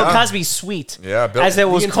 Yeah. The Bill Yeah. Cosby suite. Yeah, Bill- as it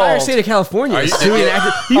was The entire called. state of California Are is you- suing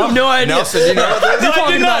active. You have no idea. Nelson, you know what that is? No,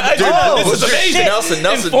 I did not. I did not. This is Blizzard- amazing.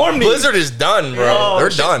 Nelson, Inform me. Blizzard is done, bro. Oh, They're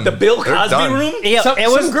shit. done. The Bill They're Cosby done. room? Yeah, Some, it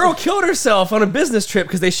was some girl killed herself on a business trip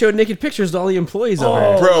because they showed naked pictures to all the employees of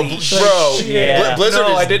her. Bro, Holy bro, shit. Blizzard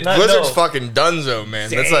No, is, I did not Blizzard's know. fucking dunzo, man.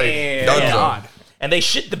 That's like Damn. dunzo. God. And they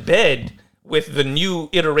shit the bed with the new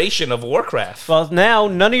iteration of Warcraft. Well, now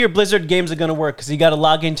none of your Blizzard games are going to work because you got to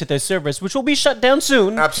log into their servers, which will be shut down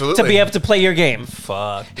soon. Absolutely. To be able to play your game.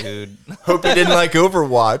 Fuck, dude. Hope you didn't like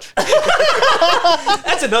Overwatch.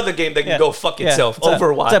 That's another game that can go fuck itself. It's a-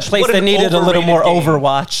 Overwatch. It's a place What that an needed a little more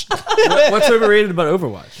overrated game. Overwatch. What's overrated about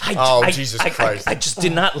Overwatch? Oh, Jesus Christ. I just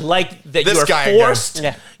did not like that This you are guy again. forced,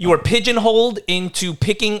 Yeah. you are pigeonholed into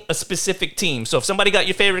picking a specific team. So if somebody got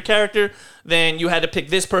your favorite character, then you had to pick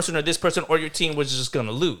this person, or your team was just going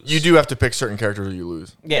to lose. You do have to pick certain characters or you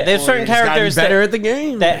lose. Yeah, there's certain Just gotta be characters better that, at the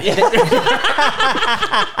game.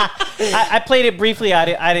 I played it briefly.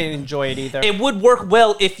 I didn't enjoy it either. It would work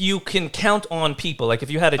well if you can count on people. Like if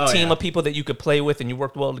you had a team yeah. of people that you could play with and you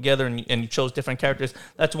worked well together and you chose different characters,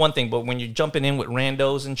 that's one thing. But when you're jumping in with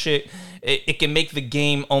randos and shit, it can make the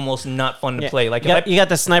game almost not fun to Yeah. play. Like you got, you got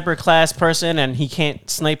the sniper class person and he can't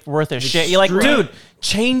snipe worth a shit. You're like, dude,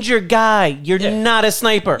 change your guy. You're not a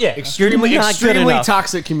sniper. Yeah. You're not good extremely enough.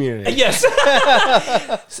 toxic community. Yes.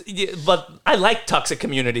 Yeah, but I like toxic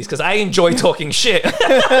communities because I enjoy talking shit.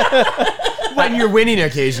 When you're winning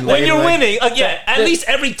occasionally. When you're like, winning, at least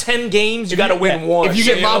every 10 games, you got to win one. If you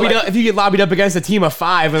get You know, lobbied like- up, if you get lobbied up against a team of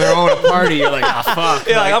 5 and they're all in a party, you're like, oh fuck.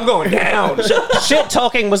 Yeah, like, I'm going down. Shit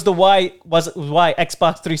talking was why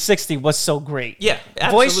Xbox 360 was so great. Yeah,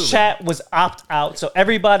 absolutely. Voice chat was opt out, so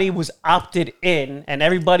everybody was opted in, and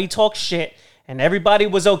everybody talked shit, and everybody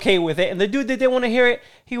was okay with it. And the dude that didn't want to hear it,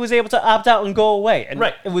 he was able to opt out and go away. And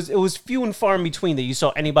Right. it was few and far in between that you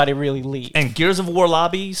saw anybody really leave. And Gears of War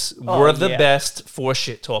lobbies were the yeah. best for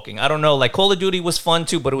shit talking. I don't know, like Call of Duty was fun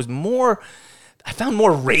too, but it was more. I found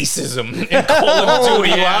more racism in Call of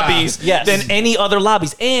Duty lobbies Yes. than any other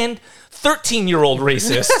lobbies, and 13-year-old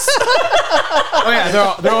racists. Oh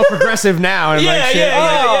yeah, they're all progressive now. And like, shit,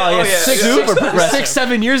 like, Oh, yeah. Super progressive.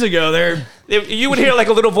 6-7 years ago, they're You would hear like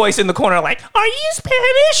a little voice in the corner, like, "Are you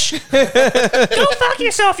Spanish? Go fuck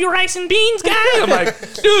yourself, you rice and beans guy." I'm like,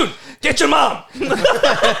 dude, get your mom.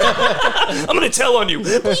 I'm gonna tell on you.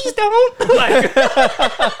 Please don't. Like,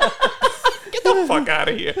 get the fuck out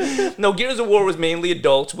of here. No, Gears of War was mainly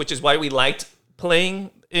adults, which is why we liked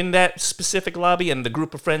playing in that specific lobby and the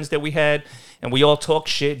group of friends that we had, and we all talked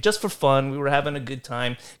shit just for fun. We were having a good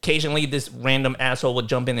time. Occasionally, this random asshole would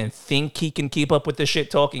jump in and think he can keep up with the shit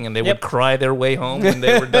talking, and they would cry their way home when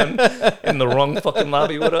they were done in the wrong fucking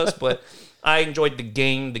lobby with us. But I enjoyed the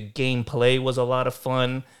game. The gameplay was a lot of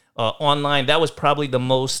fun. Online, that was probably the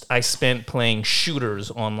most I spent playing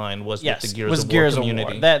shooters online with the Gears of War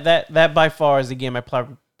community. That by far is the game I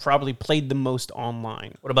probably played the most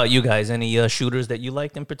online. What about you guys? Any shooters that you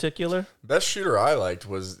liked in particular? Best shooter I liked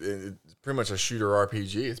was pretty much a shooter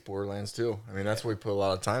RPG. It's Borderlands 2. I mean, that's what we put a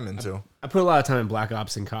lot of time into. I put a lot of time in Black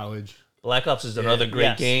Ops in college. Black Ops is another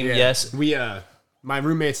great game. Yeah. Yes. We my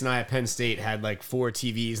roommates and I at Penn State had like 4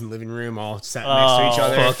 TVs in the living room, all sat next to each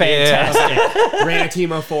other. Fantastic. Ran a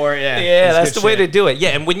team of 4. Yeah, that's the way to do it. Yeah,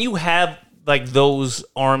 and when you have like those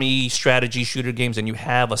army strategy shooter games and you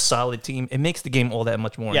have a solid team, it makes the game all that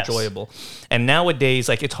much more enjoyable. And nowadays,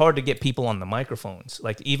 like, it's hard to get people on the microphones.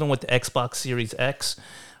 Like, even with the Xbox Series X,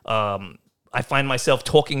 I find myself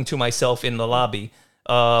talking to myself in the lobby.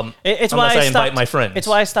 It's unless why I invite my friends. It's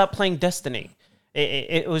why I stopped playing Destiny.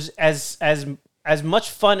 It was as much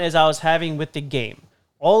fun as I was having with the game.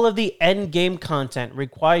 All of the end game content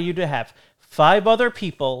require you to have 5 other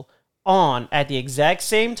people on at the exact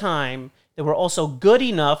same time that were also good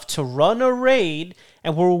enough to run a raid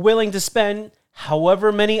and were willing to spend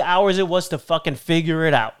however many hours it was to fucking figure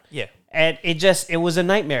it out. Yeah. And it was a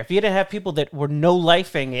nightmare. If you didn't have people that were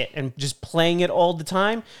no-lifing it and just playing it all the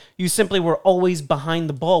time, you simply were always behind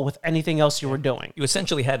the ball with anything else you were doing. You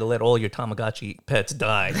essentially had to let all your Tamagotchi pets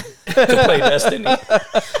die to play Destiny.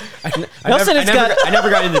 I never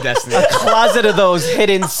got into Destiny. A closet of those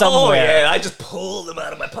hidden somewhere. Oh, yeah, I just pulled them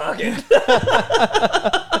out of my pocket.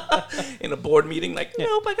 In a board meeting, like,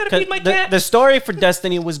 nope, I gotta feed my cat. The story for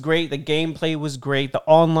Destiny was great. The gameplay was great. The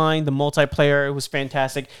online, the multiplayer, it was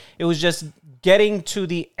fantastic. It was just getting to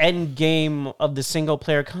the end game of the single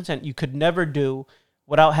player content you could never do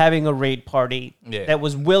without having a raid party that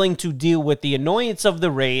was willing to deal with the annoyance of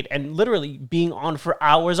the raid and literally being on for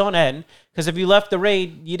hours on end. Because if you left the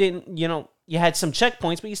raid, you didn't, you had some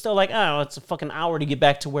checkpoints, but you still like, oh, it's a fucking hour to get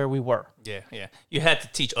back to where we were. Yeah. You had to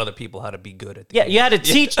teach other people how to be good at the game. You had to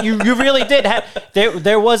teach. You really did.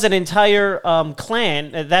 There was an entire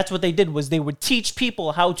clan. That's what they did, was they would teach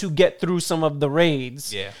people how to get through some of the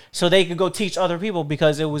raids. Yeah. So they could go teach other people,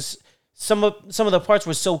 because it was some of the parts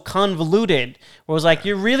were so convoluted. Where it was like,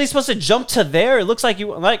 you're really supposed to jump to there? It looks like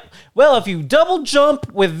if you double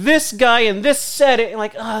jump with this guy and this setting,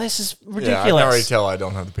 like, oh, this is ridiculous. Yeah, I can already tell I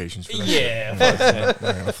don't have the patience for that. Yeah. Not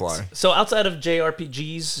gonna fly. So outside of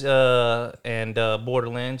JRPGs and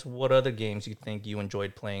Borderlands, what other games you think you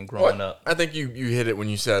enjoyed playing growing up? I think you hit it when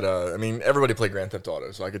you said, everybody played Grand Theft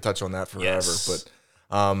Auto, so I could touch on that forever. Yes. But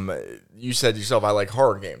you said yourself, I like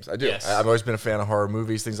horror games. I do. Yes. I've always been a fan of horror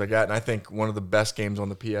movies, things like that. And I think one of the best games on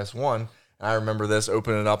the PS1, I remember this,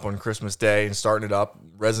 opening it up on Christmas Day and starting it up,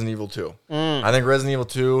 Resident Evil 2. I think Resident Evil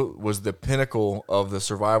 2 was the pinnacle of the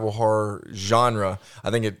survival horror genre.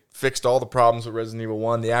 I think it fixed all the problems with Resident Evil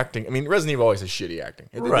 1. The acting, Resident Evil always has shitty acting.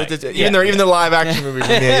 Right. Even the live action movies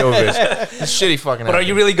with Mia Jovovich, it's shitty fucking But acting. are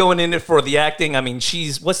you really going in it for the acting?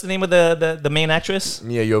 she's, what's the name of the main actress?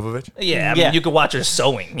 Mia Jovovich? Yeah, you could watch her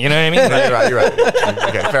sewing. You know what I mean? No, you're right.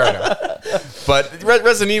 Okay, fair enough. But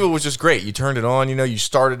Resident Evil was just great. You turned it on. You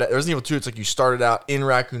started Resident Evil 2. It's like you started out in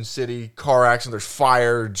Raccoon City, car accident. There's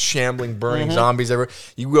fire, shambling, burning zombies everywhere.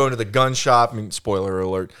 You go into the gun shop. Spoiler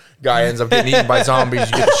alert. Guy ends up getting eaten by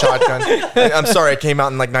zombies. You get the shotgun. I'm sorry, it came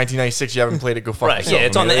out in like 1996. You haven't played it. Go fuck yourself. Yeah,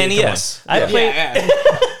 it's on the NES. I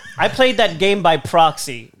played that game by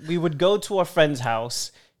proxy. We would go to a friend's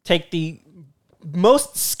house, take the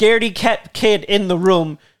most scaredy cat kid in the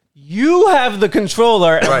room. You have the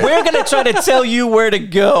controller, and we're going to try to tell you where to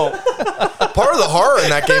go. Part of the horror in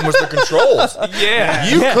that game was the controls. Yeah.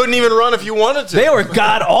 You couldn't even run if you wanted to. They were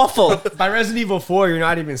god awful. By Resident Evil 4, you're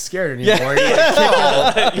not even scared anymore.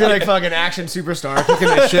 You're like fucking action superstar kicking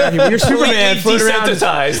the shit out of people. You're Superman floating around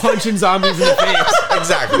Desensitized. punching zombies in the face.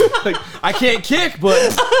 Exactly. Like, I can't kick,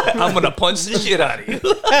 but I'm going to punch the shit out of you.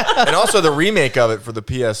 And also the remake of it for the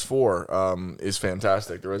PS4 is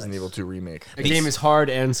fantastic. The Resident Evil 2 remake. the game is hard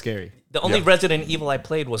and scary. The only Resident Evil I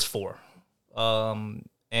played was 4. And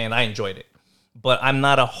I enjoyed it. But I'm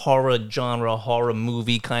not a horror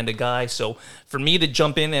movie kind of guy. So for me to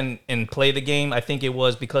jump in and play the game, I think it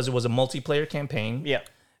was because it was a multiplayer campaign. Yeah.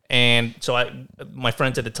 And so my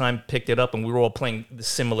friends at the time picked it up, and we were all playing the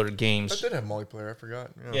similar games. I did have multiplayer. I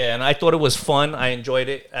forgot. Yeah, and I thought it was fun. I enjoyed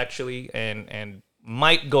it, actually. And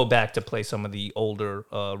might go back to play some of the older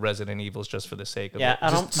Resident Evils just for the sake of Yeah, it. I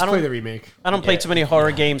Just don't play the remake. I don't play too many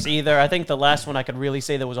horror games either. I think the last one I could really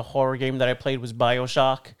say that was a horror game that I played was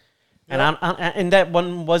BioShock. And and that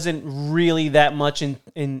one wasn't really that much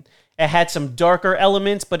in it had some darker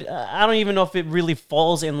elements, but I don't even know if it really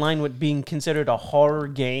falls in line with being considered a horror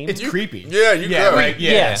game. It's creepy. Yeah, you Yeah, go. like,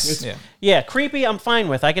 yeah. Yes. Yeah. Yeah, creepy I'm fine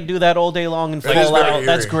with. I could do that all day long and It is very Fallout.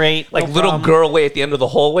 That's eerie. great. Like No little problem. girl way at the end of the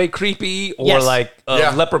hallway, creepy, or Yes. like a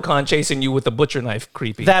Yeah. leprechaun chasing you with a butcher knife,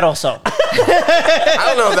 creepy. That also. I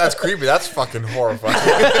don't know if that's creepy. That's fucking horrifying.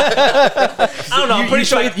 I don't know. I'm pretty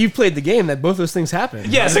sure. You played the game that both those things happen.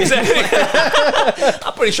 Yes, exactly.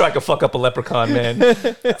 I'm pretty sure I could fuck up a leprechaun, man.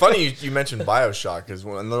 Funny you mentioned Bioshock because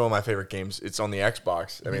one of my favorite games. It's on the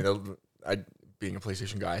Xbox. I mean, being a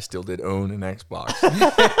PlayStation guy, I still did own an Xbox.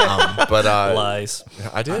 But Lies.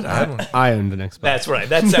 I did. I had one. I owned an Xbox. That's right.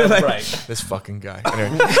 That sounds right. This fucking guy.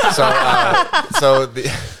 Anyway, so the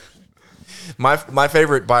my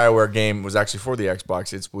favorite BioWare game was actually for the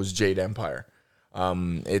Xbox. It was Jade Empire. I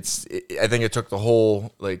think it took the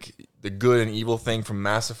whole like the good and evil thing from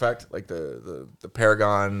Mass Effect, like the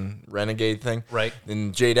Paragon Renegade thing. Right.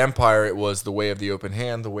 In Jade Empire, it was the way of the open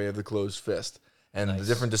hand, the way of the closed fist. And the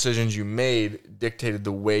different decisions you made dictated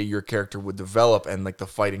the way your character would develop and like the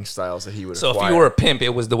fighting styles that he would So acquire. if you were a pimp, it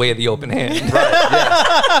was the way of the open hand.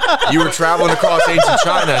 You were traveling across ancient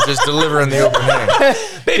China, just delivering the open hand.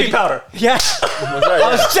 Baby powder. Yeah. I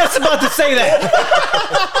was just about to say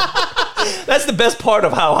that. That's the best part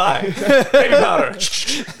of How High. Baby powder.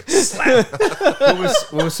 Slap.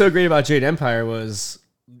 What was so great about Jade Empire was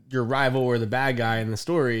your rival or the bad guy in the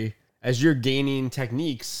story. As you're gaining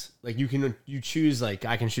techniques, like you choose like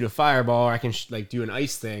I can shoot a fireball, or I can like do an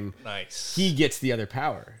ice thing. Nice. He gets the other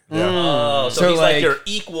power. Oh, so So, he's like like- your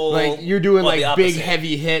equal. Like you're doing well, the like big opposite.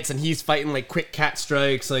 heavy hits, and he's fighting like quick cat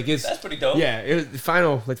strikes. Like it's That's pretty dope. Yeah, it was the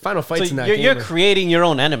final fights in So that you're, game. you're were- creating your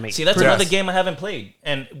own enemy. See, that's Yes. another game I haven't played.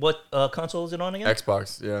 And what console is it on again?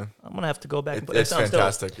 Xbox, yeah. I'm gonna have to go back and play. That It's sounds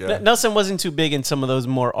fantastic, yeah. Nelson wasn't too big in some of those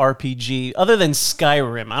more RPG, other than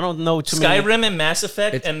Skyrim. I don't know too dope. many. Skyrim and Mass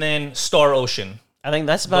Effect, and then Star Ocean. I think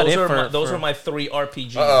that's about Those it. are my three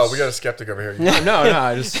RPGs. Oh, we got a skeptic over here. no,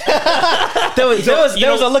 I just There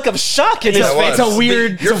was a look of shock in his That face. was. it's a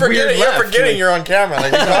weird. You're it's a weird forgetting. You're left. forgetting you're on camera.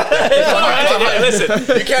 Like, It's all right. Yeah,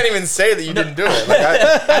 listen. you can't even say that you didn't do it. Like,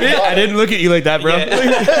 I didn't look at you like that, bro.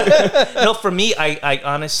 No, for me, I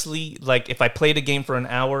honestly like if I played a game for an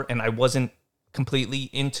hour and I wasn't completely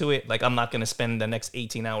into it, like I'm not gonna spend the next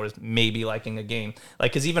 18 hours maybe liking a game.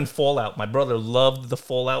 Like, cause even Fallout, my brother loved the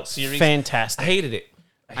Fallout series. Fantastic. I hated it.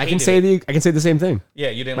 I can say the same thing. Yeah,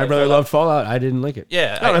 you didn't. My like brother Fallout? loved Fallout. I didn't like it.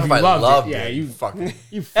 Yeah, I don't know if if you I loved, loved it. Yeah, it, you fucking.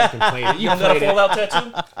 you fucking played it. You You got a played it. Fallout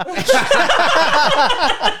tattoo?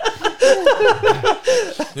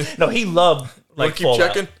 No, he loved like keep Fallout.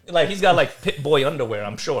 checking? Like he's got like Pit Boy underwear,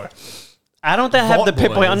 I'm sure. I don't have Vault the Pit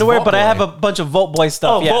Boy. Boy It's underwear, Vault but I Boy. have a bunch of Vault Boy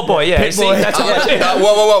stuff. Oh, Vault Boy, yeah. Pit See, Boy. that's what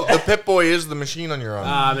Whoa! The Pit Boy is the machine on your arm.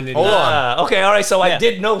 I'm an idiot. Hold on. Okay, all right. So I Yeah.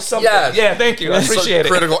 did know something. Yes. Yeah, thank you. I appreciate it.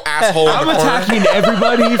 Critical asshole in I'm the corner. attacking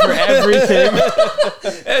everybody for everything.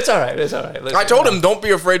 It's all right. It's all right. Listen. I told him don't be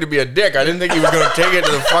afraid to be a dick. I didn't think he was going to take it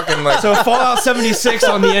to the fucking like. So Fallout 76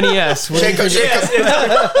 on the NES. What do you Jacob, think?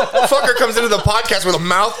 fucker comes into the podcast with a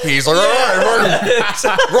mouthpiece. Like, all right,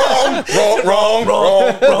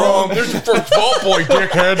 wrong. There's your first Vault Boy,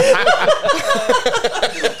 dickhead.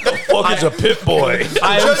 Fuck is a Pit Boy.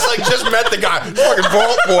 just met the guy. Fucking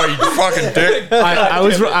Vault Boy, you fucking dick. I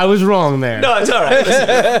was wrong there. No, it's all right. Listen,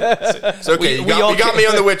 It's okay. We all You got me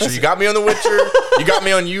on The Witcher. You got me on The Witcher. You got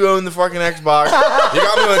me on You Own the fucking Xbox. You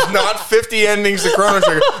got me on It's Not 50 Endings to Chrono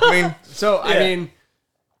Trigger. I mean, So I mean,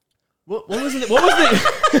 what was it? What was the?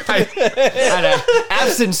 I had an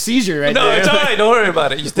absent seizure right no, there. it's all right. Don't worry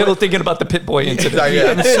about it. You're still thinking about the Pit Boy incident.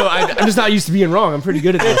 yeah. So I'm just not used to being wrong. I'm pretty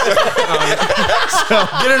good at this.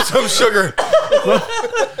 Get her some sugar.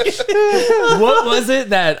 What was it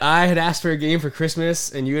that I had asked for a game for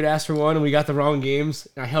Christmas and you had asked for one and we got the wrong games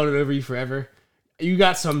and I held it over you forever? You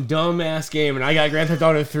got some dumbass game and I got Grand Theft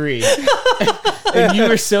Auto 3. And you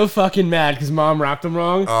were so fucking mad because mom wrapped them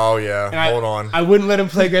wrong. Oh, yeah. And I- Hold on. I wouldn't let him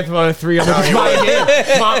play Grand Theft Auto 3. I'm like,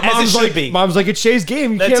 it's my game. Mom's should like, be. Mom's like, it's Shay's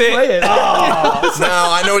game. You That's can't it. play it. No,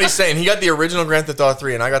 I know what he's saying. He got the original Grand Theft Auto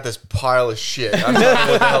 3, and I got this pile of shit. I don't know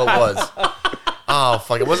what the hell it was. Oh,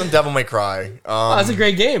 fuck. It wasn't Devil May Cry. Oh, that's a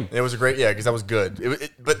great game. It was a great, yeah, because that was good.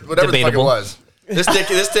 But whatever Debatable. the fuck it was. This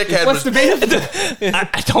dickhead What's was... debatable?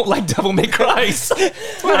 I don't like Devil May Cry.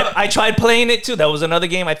 I tried playing it too. That was another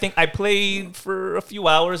game. I think I played for a few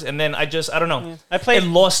hours and then I don't know. I played- It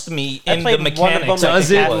lost me I in the played one of mechanics. them,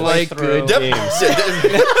 Does I it think, like through. good games?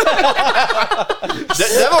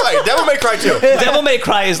 Devil May Cry 2. Devil May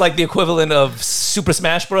Cry is like the equivalent of Super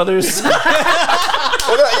Smash Brothers. No,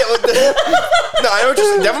 I know what you're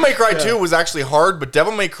saying. Devil May Cry 2 was actually hard, but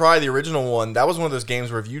Devil May Cry, the original one, that was one of those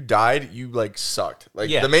games where if you died, you like sucked. Like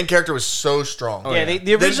Yeah. the main character was so strong.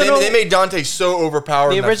 The original. They made Dante so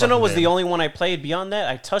overpowered. the in that original fucking was the game. only one I played. Beyond that,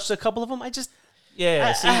 I touched a couple of them.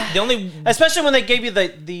 Yeah, see, the only Especially when they gave you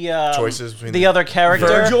the Choices between the other character,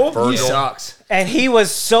 Virgil? He sucks. and he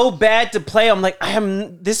was so bad to play. I'm like,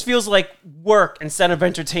 this feels like work instead of so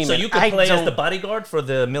entertainment. you could play as the bodyguard for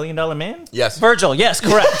the $1 Million Man. Yes. Virgil. Yes,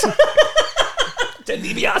 correct. Ted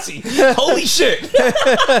DiBiase. Holy shit!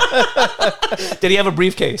 Did he have a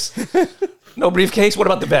briefcase? No briefcase. What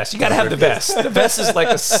about the vest? You gotta have the vest. The vest is like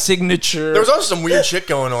a signature. There was also some weird shit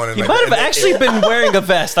going on. In He like, might have in- actually been wearing a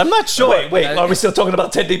vest. I'm not sure. Wait. Are we still talking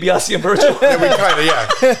about Ted DiBiase and Virgil? We kind of, yeah.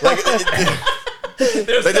 Like, There's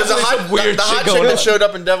There's a definitely hot, some weird the shit hot chick going that on. showed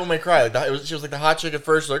up in Devil May Cry. Like she was like the hot chick at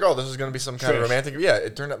first. Like, oh, this is gonna be some kind of romantic. Yeah,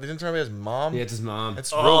 it turned out they didn't turn out to be his mom. Yeah, it's his mom.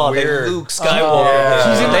 It's Oh, real the weird. Luke Skywalker.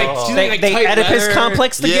 Yeah. She's in like, They tight Oedipus leather.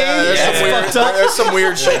 complex the Yeah, game. there's, It's some weird, fucked up. there's some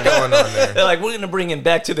weird shit going on there. They're like, we're gonna bring in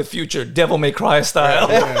Back to the Future, Devil May Cry style.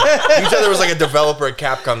 You can tell there was like a developer at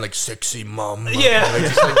Capcom, like sexy mom. Yeah. like,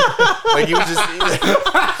 just, like he was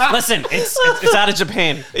just. Listen, it's out of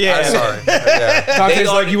Japan. Yeah. I'm sorry. Yeah. Dante's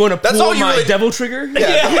like, you want to That's pull all you my really- devil trigger?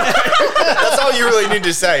 That's all you really need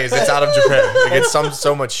to say is it's out of Japan. Like it's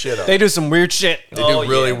so much shit up. They do some weird shit. They Oh, do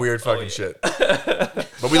really yeah. weird fucking shit.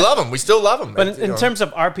 But we love them. We still love them. But in terms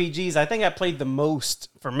of RPGs, I think I played the most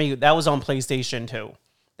for me. That was on PlayStation 2.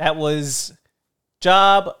 That was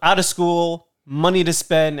job, out of school, money to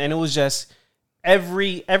spend, and it was just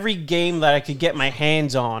every game that I could get my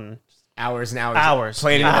hands on. Hours and hours. Hours.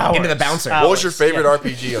 Playing Hours. into the bouncer. Hours. what was your favorite Yeah.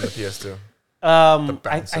 RPG on the PS2? I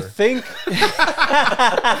bouncer. think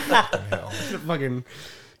Fucking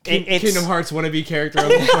it's Kingdom Hearts wannabe character on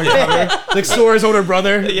the fucking cover. Like Sora's older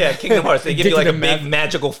brother. Yeah, Kingdom Hearts. They give you like a Addicted to big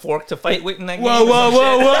magical fork to fight with in that game. Whoa, or whoa, some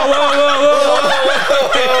whoa, shit. whoa, whoa, whoa, whoa.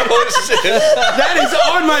 Oh shit! That is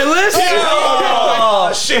on my list.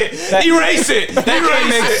 Oh shit! Erase it.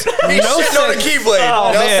 Erase it. He's shitting on the keyblade.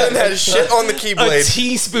 Oh, Nelson man. has shit on the A keyblade.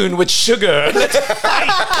 teaspoon with sugar.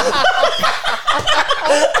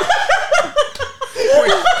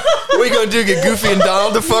 What are you gonna do? Get Goofy and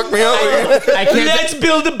Donald to fuck me up? I can't. Let's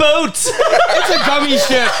build a boat. It's a gummy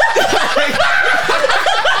ship.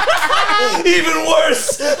 Even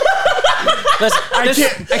worse. I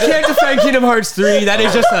can't defend Kingdom Hearts 3. That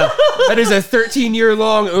is a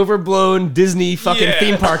 13-year-long overblown Disney fucking Yeah.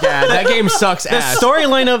 theme park ad. That game sucks the ass.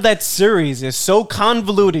 storyline of that series is so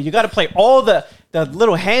convoluted. You got to play all the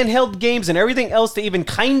little handheld games and everything else to even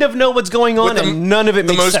kind of know what's going on, With the- and none of it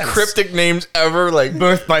The makes most sense. cryptic names ever. Like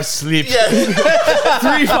Birth by sleep. yeah,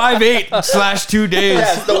 358/2 days.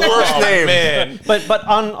 that's the worst name. Man. But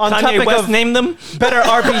on Kanye topic West of named them. better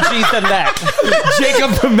RPGs than that,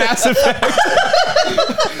 Jacob from Mass Effect.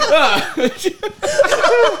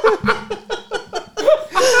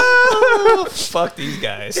 Fuck these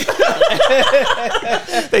guys.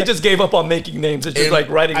 They just gave up on making names. It's just In- like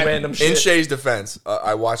writing random In shit. Shay's defense,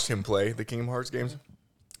 I watched him play the Kingdom Hearts games.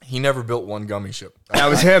 He never built one gummy ship. That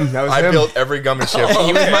was him. That was I him. built every gummy ship.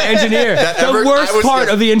 He was my engineer. ever- The worst I was- part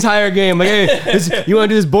of the entire game. Like, hey, you want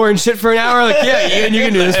to do this boring shit for an hour? Like, yeah, you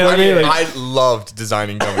can do this for me. Like, I loved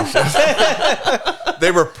designing gummy ships.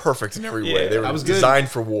 They were perfect in every way. Yeah, They were that was good. designed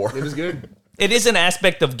for war. it was good. It is an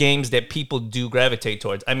aspect of games that people do gravitate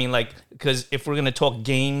towards. I mean, like, because if we're gonna talk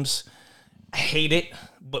games, I hate it,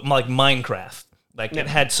 but like Minecraft, like it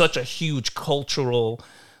had such a huge cultural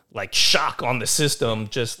like shock on the system.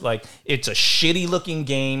 Just like it's a shitty looking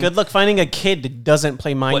game. good luck finding a kid that doesn't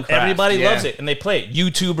play Minecraft. But everybody Yeah. loves it, and they play it.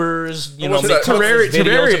 YouTubers, you know, What's make that?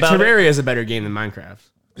 videos about it. Terraria is a better game than Minecraft.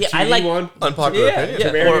 Yeah, I like. one. Unpopular Yeah, opinion. yeah.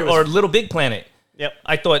 Terraria Or was- Little Big Planet. Yep.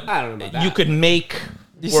 I thought I don't know about you that. could make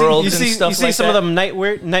You worlds see, and stuff you see like some that. of them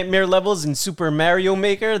nightmare levels in Super Mario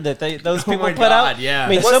Maker that those people my put God, out. yeah. I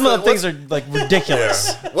mean, What's some the- of the things are like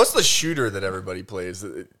ridiculous. What's the shooter that everybody plays?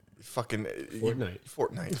 Fucking Fortnite.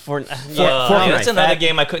 Fortnite. For, Fortnite. That's another That-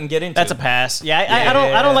 game I couldn't get into. That's a pass. Yeah,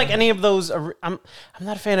 I don't like any of those. I'm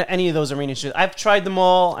not a fan of any of those arena shooters. I've tried them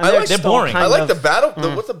all. And I like- they're they're boring. I like the of- battle.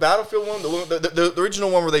 What's the Battlefield one? The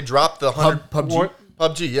original one where they dropped the 100 PUBG.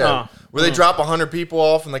 PUBG, yeah, where they drop 100 people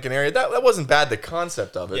off in like an area. That wasn't bad. The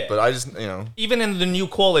concept of it, Yeah. but I just Even in the new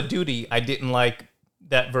Call of Duty, I didn't like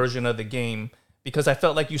that version of the game because I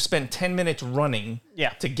felt like you spent 10 minutes running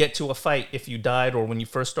to get to a fight if you died or when you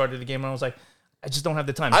first started the game. And I was like, I just don't have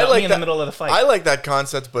the time. I Got like me in that, the middle of the fight. I like that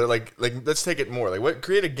concept, but like let's take it more. Like,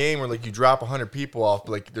 create a game where like you drop 100 people off,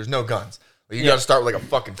 but like there's no guns. You got to start with like a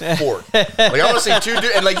fucking fort. Like I want to see two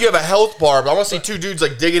dudes, and like you have a health bar, but I want to see two dudes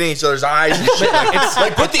like digging in each other's eyes and shit. Like, it's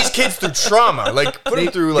like put these kids through trauma. Like put them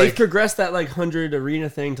through They've like. progressed that like 100 arena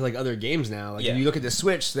thing to like other games now. Like if you look at the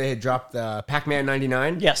Switch, they had dropped Pac-Man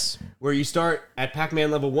 99. Yes. Where you start at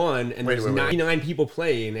Pac-Man level 1 and there's 99 people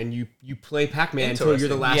playing and you play Pac-Man until you're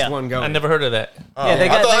the last one going. I never heard of that. Oh,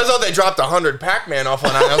 Yeah, I thought they dropped 100 Pac-Man off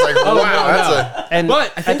on that. I was like, wow, that's a. And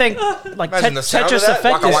But I think like Imagine the sound of Tetris that.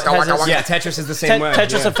 Effect Waka, waka, has waka, a- waka. Yeah, Tetris is the same way.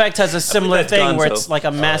 Tetris yeah. Effect has a similar that's thing where Gonzo. it's like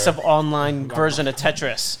a massive online version of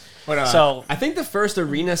Tetris. But, So I think the first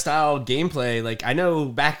arena style gameplay, like I know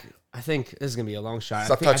back, I think this is gonna be a long shot.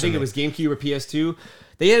 Stop I touching think me. it was GameCube or PS2.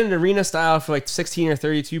 They had an arena style for like 16 or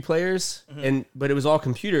 32 players, but it was all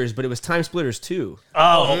computers. But it was Time Splitters 2.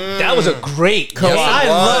 Oh, that was a great game. Yes, it I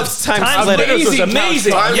was. love Time Time Splitters. Splitters was Amazing.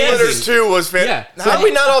 amazing. Time Yes. Splitters 2 was fantastic. Yeah. How do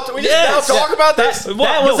we not all? We just Yes. now talk about this. That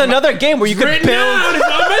was another game where you could build.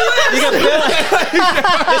 You could build.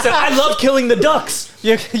 Listen, I love killing the ducks.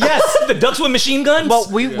 Yes. The ducks with machine guns. Well,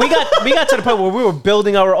 we got to the point where we were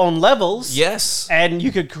building our own levels. yes. And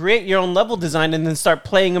you could create your own level design and then start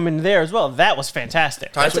playing them in there as well. That was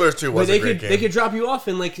fantastic. Time Splitters 2 was But a great game. they could drop you off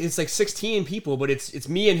in like it's like 16 people, but it's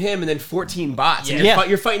me and him and then 14 bots. And Yeah.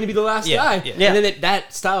 you're fighting to be the last Yeah, guy. yeah. And then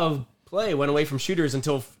that style of play went away from shooters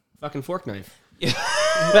until fucking Fork Knife. Yeah,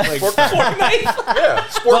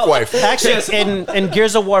 Sport Wife. Actually, in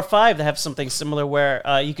Gears of War 5, they have something similar where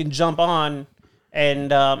you can jump on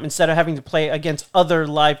and instead of having to play against other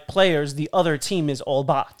live players, the other team is all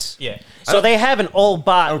bots. Yeah. So they have an all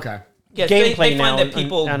bot Okay. Yeah, gameplay they now. find that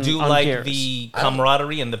people on do Gears. like the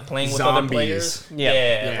camaraderie and the playing with other Zombies. players. Yeah.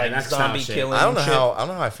 Yeah, Yeah, like that zombie style shit. killing. I don't know shit. how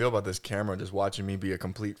I feel about this camera just watching me be a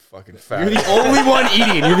complete fucking fat. You're the only one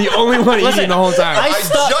eating. You're the only one eating the whole time. I I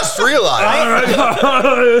stopped- just realized.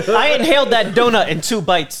 I inhaled that donut in 2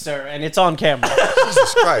 bites, sir, and it's on camera.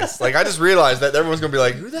 Jesus Christ! Like I just realized that everyone's gonna be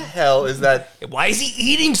like, "Who the hell is that? Why is he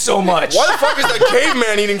eating so much? Why the fuck is that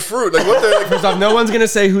caveman eating fruit? Like what the?" Like, First off, no one's gonna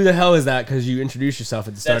say who the hell is that because you introduced yourself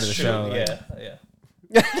at the start That's of the true. show. Like,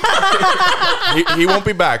 Yeah. he won't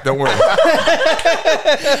be back. Don't worry.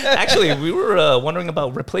 Actually, we were wondering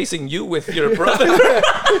about replacing you with your brother.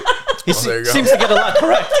 He there you go. seems to get a lot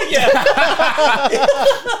correct.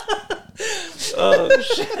 Oh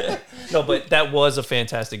shit! No, but that was a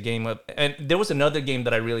fantastic game. And there was another game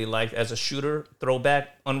that I really liked as a shooter throwback,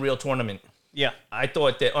 Unreal Tournament. Yeah. I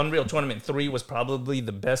thought that Unreal Tournament 3 was probably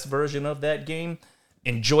the best version of that game.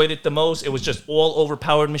 Enjoyed it the most. It was just all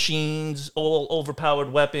overpowered machines, all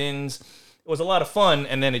overpowered weapons. It was a lot of fun,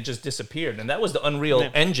 and then it just disappeared. And that was the Unreal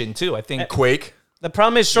Engine too. I think. Quake. The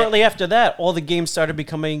problem is, shortly after that, all the games started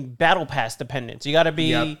becoming battle pass dependent. You got to be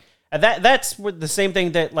Yep. that's where the same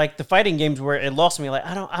thing that like the fighting games where it lost me. Like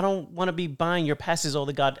I don't want to be buying your passes all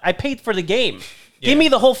the god. I paid for the game. Give me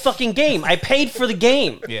the whole fucking game. I paid for the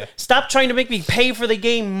game. Yeah. Stop trying to make me pay for the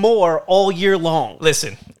game more all year long.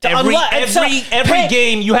 Listen, To every unlock- every pay-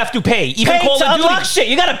 game you have to pay. Even Pay Call to of unlock Duty. shit.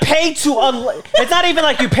 You gotta pay to unlock. It's not even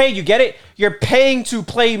like you pay. You get it? You're paying to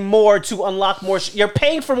play more to unlock more. You're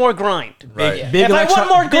paying for more grind. Right. Big If I want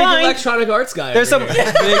more big grind- electronic arts guy. There's some over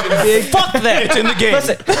here. big. Fuck that. It's in the game.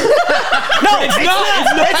 Listen. No, it's not.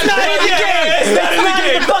 It's not in the game. It's not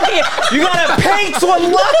in the fucking game. You gotta pay to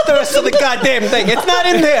unlock the rest of the goddamn thing. It's not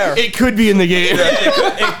in there. It could be in the game.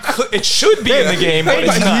 It should be in the game, but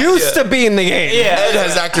it's It not. used to be in the game. Ed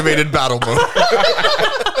has activated battle mode.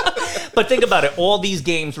 But think about it. All these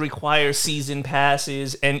games require season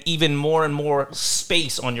passes and even more and more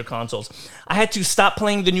space on your consoles. I had to stop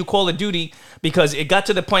playing the new Call of Duty because it got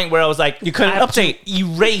to the point where I was like, You couldn't I have to update.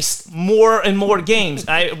 erase more and more games.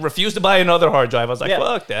 I refused to buy another hard drive. I was like, Yeah.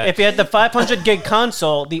 fuck that. If you had the 500 gig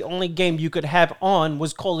console, the only game you could have on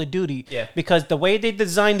was Call of Duty. Yeah. Because the way they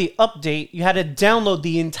designed the update, you had to download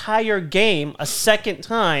the entire game a second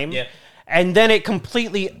time. Yeah. And then it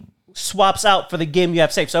completely swaps out for the game you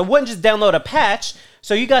have saved. So I wouldn't just download a patch.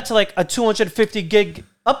 So you got to like a 250 gig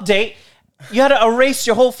update. You had to erase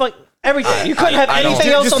your whole everything. You couldn't have I don't-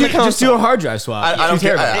 anything else just, on the do, console. just do a hard drive swap. I don't Too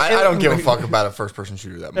care. terrible. I don't give a fuck about a first person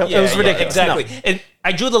shooter that much. It was ridiculous. Exactly. And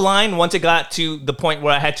I drew the line once it got to the point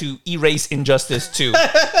where I had to erase Injustice 2.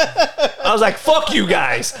 I was like, fuck you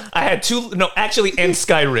guys. I had and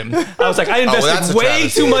Skyrim. I was like, I that's invested a way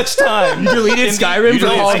travesty. too much time. You deleted Skyrim for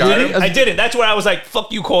Call of Duty? I didn't. That's where I was like,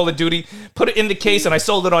 fuck you, Call of Duty. Put it in the case and I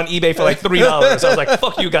sold it on eBay for like $3. I was like,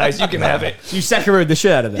 fuck you guys. You can have it. You Sekiro'd the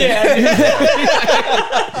shit out of that. Yeah.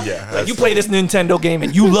 Yeah, that's- You play this Nintendo game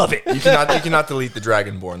and you love it. You cannot delete the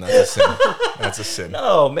Dragonborn. That's a sin. That's a sin.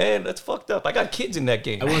 Oh man, that's fucked up. I got kids in that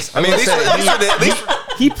game. I mean, at least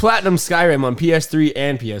He platinumed Skyrim on PS3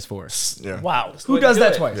 and PS4. Yeah. Wow. Who does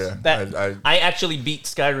that twice? Yeah. That- I actually beat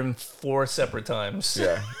Skyrim 4 separate times.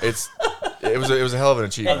 Yeah, it was a hell of an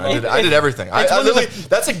achievement. I did everything. I literally,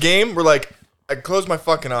 that's a game where like I close my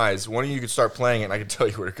fucking eyes. One of you could start playing it, and I could tell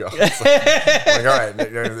you where to go. It's like, all right,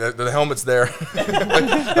 the helmet's there. Like,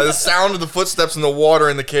 the sound of the footsteps in the water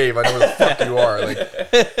in the cave. I know where the fuck you are. Like,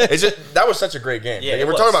 it's just that was such a great game. Yeah, Like, it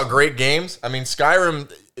we're was. talking about great games. I mean, Skyrim.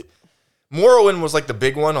 Morrowind was like the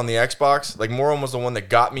big one on the Xbox. Like Morrowind was the one that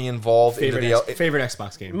got me involved Favorite, into the. favorite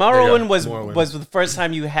Xbox game. Morrowind Morrowind. was the first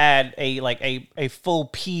time you had a full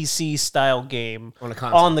PC style game On a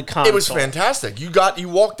console. on the console. It was fantastic. You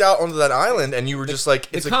walked out onto that island, and you were just like,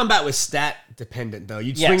 The it's combat was stat dependent though.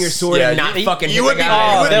 You'd Yes. swing your sword Yeah, and not you- fucking you hit would the be,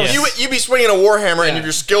 guy. you'd be swinging a warhammer, and if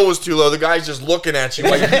your skill was too low, the guy's just looking at you.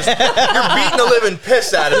 Like you're beating the living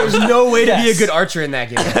piss out of him. There's no way to be a Yes. good archer in that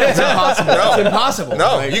game. It's impossible. No. It's impossible.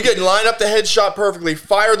 No, Like, you can line up the headshot perfectly,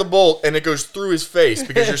 fire the bolt, and it goes through his face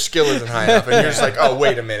because your skill isn't high enough, and you're just like, oh,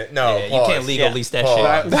 wait a minute, no, Yeah, you pause. can't legal lease that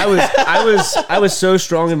Pause. shit. I was so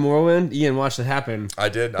strong in Morrowind. Ian watched it happen. I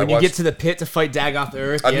did. When you get to the pit to fight Dagoth the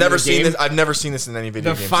Earth, I've never seen this. I've never seen this in any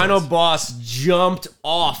video The game. final since. boss jumped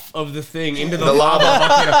off of the thing into the The lava.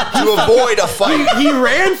 lava to avoid a fight. He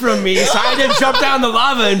ran from me, so I had to jump down the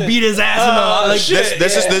lava and beat his ass in the lava. Like,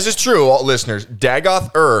 This is true, all listeners.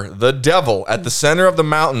 Dagoth the devil, at the center of the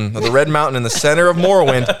mountain, of the red mountain in the center of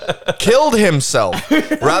Morrowind, killed himself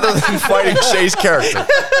rather than fighting Shay's character.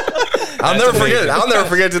 I'll never forget it. I'll never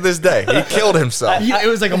forget it to this day. He killed himself. it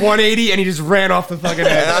was like a 180, and he just ran off the fucking And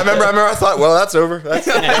edge. I remember. I thought, well, that's over.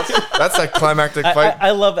 That's a climactic fight.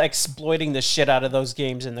 I love exploiting the shit out of those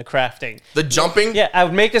games in the crafting. The jumping. Yeah, I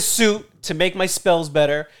would make a suit to make my spells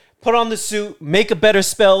better. Put on the suit, make a better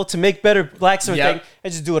spell to make better blacksmith Yep. thing,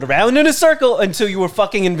 and just do it around in a circle until you were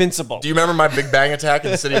fucking invincible. Do you remember my big bang attack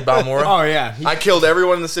in the city of Balmora? Oh yeah, I killed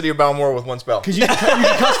everyone in the city of Balmora with one spell. because you can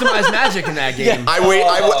customize magic in that game.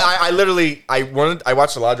 I literally I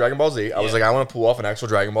watched a lot of Dragon Ball Z. I was like, I want to pull off an actual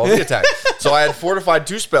Dragon Ball Z attack. So I had fortified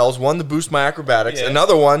 2 spells, one to boost my acrobatics,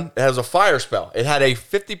 another one that has a fire spell. It had a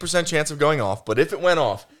 50% chance of going off, but if it went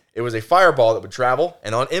off, it was a fireball that would travel,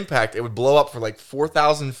 and on impact, it would blow up for like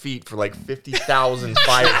 4,000 feet for like 50,000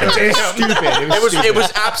 fire. It's stupid. It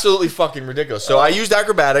was absolutely fucking ridiculous. So I used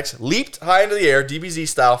acrobatics, leaped high into the air, DBZ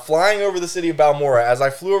style, flying over the city of Balmora. As I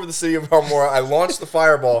flew over the city of Balmora, I launched the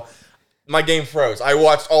fireball. My game froze. I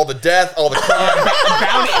watched all the death, all the crime.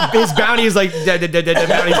 His bounty is like bounty.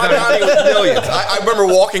 My bounty was millions. I remember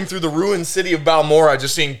walking through the ruined city of Balmora,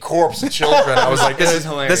 just seeing corpse and children. I was like, This is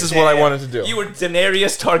hilarious. This is what I wanted to do. You were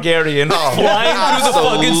Daenerys Targaryen Oh, flying through the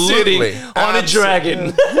fucking city absolutely. on a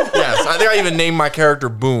dragon. Yes, I think I even named my character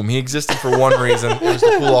Boom. He existed for one reason. It was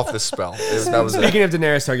to pull off this spell. That was it. Speaking of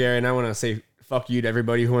Daenerys Targaryen, I want to say fuck you to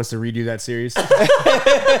everybody who wants to redo that series.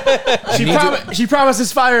 She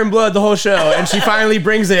promises fire and blood the whole show, and she finally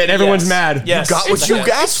brings it, and everyone's Yes. mad. Yes. Got what you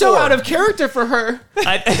asked So for. out of character for her.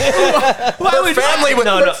 I, Her family was,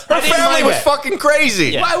 no, her I didn't family mind was that. fucking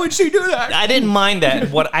crazy. Yeah. Why would she do that? I didn't mind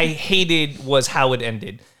that. What I hated was how it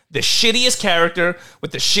ended. The shittiest character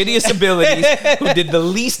with the shittiest abilities, who did the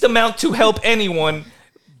least amount to help anyone,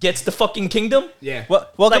 gets the fucking kingdom. Yeah.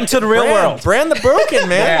 Welcome to the real world. Brand the Broken,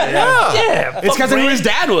 man. Yeah. Yeah, It's because of who his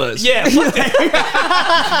dad was. Yeah, fuck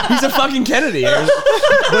that, He's a fucking Kennedy.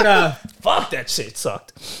 But fuck that shit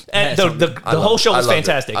sucked. And the whole show I was loved it.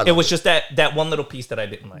 fantastic. I loved It was it. just that one little piece that I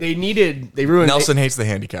didn't like. they ruined. Nelson hates the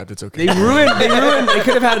handicapped. It's okay. They ruined. They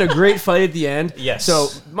could have had a great fight at the end. Yes. So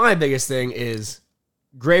my biggest thing is,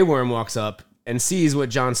 Grey Worm walks up and sees what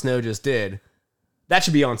Jon Snow just did. That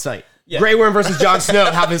should be on site. Yeah. Grey Worm versus Jon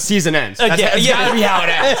Snow, how the season ends. That's yeah. gotta be how it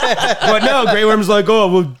ends. But no, Grey Worm's like,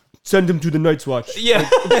 oh, we'll send him to the Night's Watch. Yeah.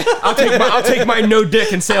 I'll take my no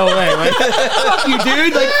dick and sail away. Like, fuck you,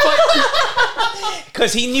 dude. Like, fuck.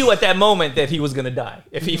 Because he knew at that moment that he was gonna die.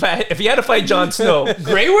 If he had to fight Jon Snow,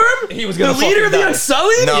 Grey Worm? He was gonna the leader fucking of the die.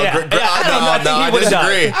 Unsullied? No, Yeah. I I would've died.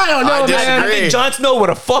 disagree. I don't know, I man. disagree. I think Jon Snow would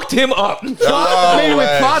have fucked him up. He Maybe with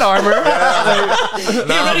way. plot armor. already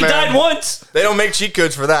man. died once. They don't make cheat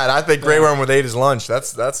codes for that. I think Grey Worm would ate his lunch.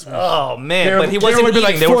 That's Oh man, but he Carol wasn't would be eating.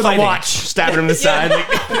 like, They were for the fighting. watch, stabbing him in the side.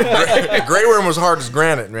 Like, Grey Worm was hard as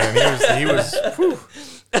granite, man. He was. Whew.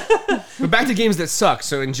 but back to games that suck.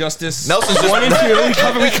 So Injustice Nelson's just 1 and 2,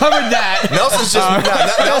 we covered that. Nelson's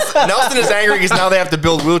just Nelson is angry because now they have to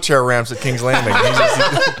build wheelchair ramps at King's Landing.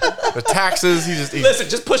 The taxes. Listen,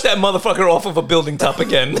 just push that motherfucker off of a building top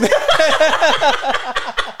again.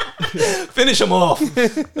 Finish him off.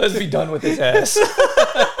 Let's be done with his ass.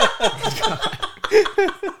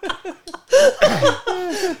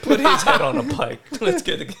 Put his head on a pike. Let's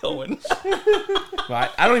get it going. Well,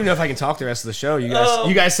 I don't even know if I can talk the rest of the show. You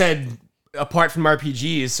guys said apart from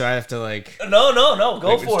RPGs, so I have to like. No.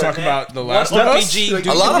 Go for it. Talk man. about the What Last of Us. RPG.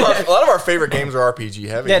 A lot of our favorite games are RPG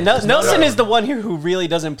heavy. Yeah, Nelson is the one here who really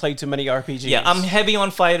doesn't play too many RPGs. Yeah, I'm heavy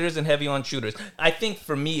on fighters and heavy on shooters. I think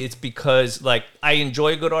for me, it's because like I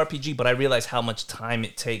enjoy a good RPG, but I realize how much time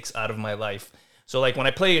it takes out of my life. So like when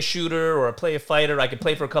I play a shooter or I play a fighter, I could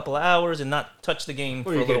play for a couple of hours and not touch the game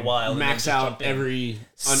for a little while. Max and then just out jump in. every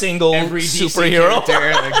Single every DC superhero.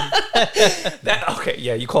 character, like, Okay,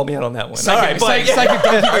 yeah, you called me out on that one. Psychic- All right, but psychic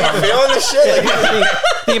Donkey Are you feeling this shit?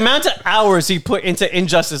 The amount of hours he put into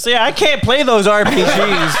Injustice. Yeah, I can't play those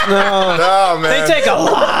RPGs. No. No, man. They take a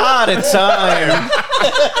lot of time.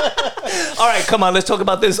 all right, come on, let's talk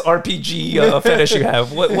about this RPG fetish you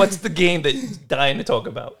have. What's the game that you're dying to talk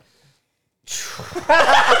about? It's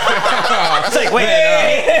like, wait,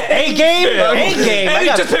 A game? A game. I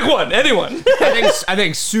got- Just pick one, anyone. I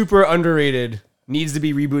think super underrated, needs to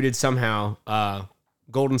be rebooted somehow.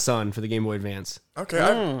 Golden Sun for the Game Boy Advance. Okay,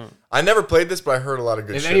 I never played this, but I heard a lot of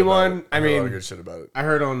good If shit anyone- about it. I heard a lot mean- of good shit about it. I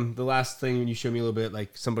heard on the last thing when you showed me a little bit,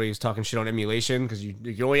 like somebody was talking shit on emulation because you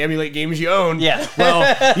can only emulate games you own. Yeah.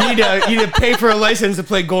 Well, you need to pay for a license to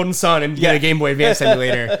play Golden Sun and get a Game Boy Advance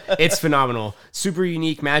emulator. It's phenomenal. Super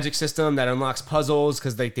unique magic system that unlocks puzzles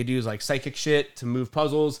because they do like psychic shit to move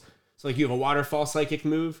puzzles. So like you have a waterfall psychic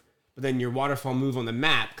move, but then your waterfall move on the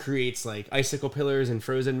map creates like icicle pillars and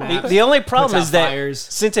frozen maps. The only problem puts is out that fires.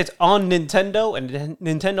 since it's on Nintendo and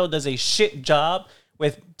Nintendo does a shit job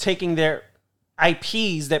with taking their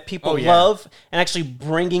IPs that people love and actually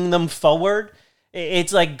bringing them forward,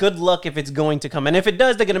 it's like good luck if it's going to come. And if it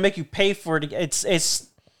does, they're going to make you pay for it. It's.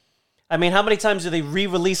 I mean, how many times do they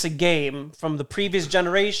re-release a game from the previous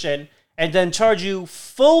generation and then charge you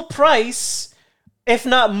full price? If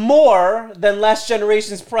not more than last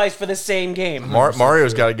generation's price for the same game.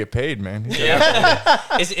 Mario's got to get paid, man.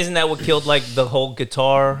 Yeah. Isn't that what killed like the whole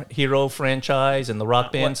Guitar Hero franchise and the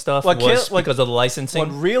Rock Band stuff? Because of the licensing?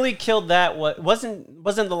 What really killed that wasn't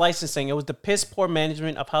the licensing. It was the piss poor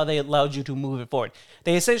management of how they allowed you to move it forward.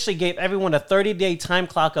 They essentially gave everyone a 30-day time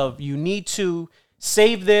clock of you need to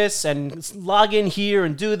save this and log in here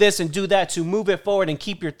and do this and do that to move it forward and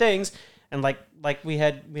keep your things. And like we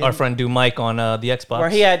had Our friend Do Mike on the Xbox. where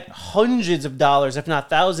he had hundreds of dollars, if not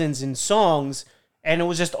thousands, in songs, and it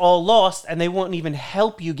was just all lost, and they wouldn't even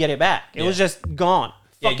help you get it back. It was just gone,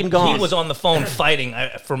 fucking gone. He was on the phone fighting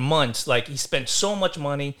for months. Like, he spent so much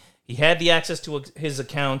money. He had the access to his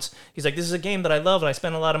accounts. He's like, this is a game that I love, and I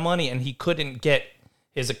spent a lot of money, and he couldn't get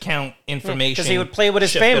his account information because he would play with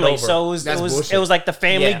his shifted family. over. So it That's was bullshit. like the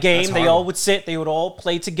family Yeah, game. that's They horrible. all would sit. They would all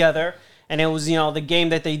play together, and it was the game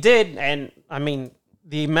that they did. And I mean,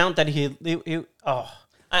 the amount that he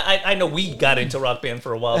I know we got into Rock Band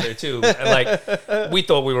for a while there too. And like we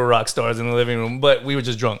thought we were rock stars in the living room, but we were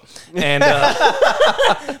just drunk and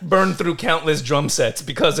burned through countless drum sets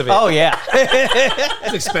because of it. oh yeah,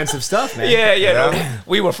 It's expensive stuff, man. Yeah. No,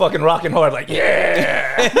 we were fucking rocking hard. Like,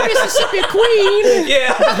 yeah, Mississippi Queen.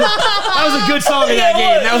 yeah. That was a good song in that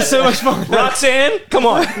game. That was so much fun. Roxanne, come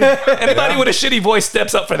on. Anybody with a shitty voice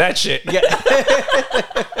steps up for that shit.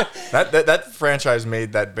 That franchise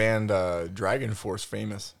made that band Dragon Force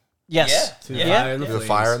famous. yes, To the yeah. fire and the The flames.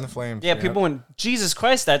 Fire and the Flames. Yeah, people went, Jesus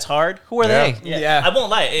Christ, that's hard. Who are Yeah. they? Yeah. I won't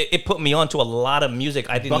lie. It put me onto a lot of music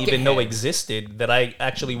I didn't even know Buckethead. existed that I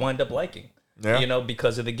actually wound up liking. Yeah.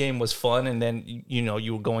 Because of the game was fun, and then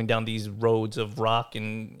you were going down these roads of rock,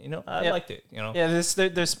 and I Yeah. liked it. Yeah,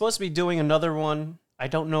 they're supposed to be doing another one. I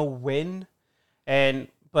don't know when,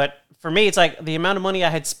 but for me, it's like the amount of money I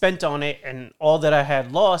had spent on it and all that I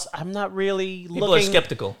had lost. I'm not really People looking are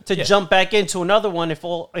skeptical to jump back into another one if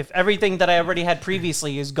everything that I already had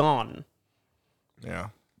previously is gone. Yeah.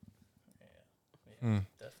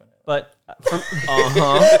 But I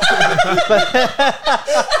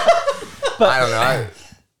don't know.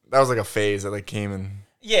 That was like a phase that like came in.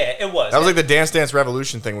 Yeah, it was. That was like the Dance Dance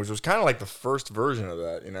Revolution thing, which was kind of like the first version of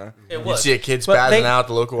that. It You'd was. see a kid But spazzing they- out at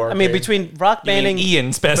the local arcade. I mean, between Rock Band and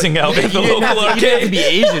Ian spazzing out at the You didn't have local to- you didn't have to arcade. be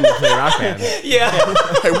Asian to play Rock Band. Yeah,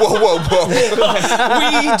 hey, whoa.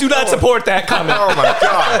 we do not support that comment. Oh my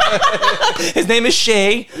god. His name is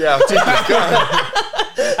Shay. Yeah, take this gun.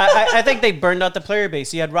 I think they burned out the player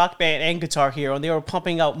base. You had Rock Band and Guitar Hero, and they were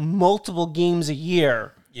pumping out multiple games a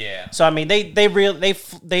year. Yeah. So I mean, they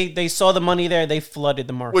saw the money there. They flooded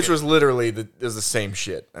the market. Which was literally the same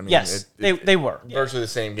shit. I mean, yes, they were. virtually the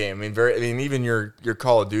same game. I mean, even your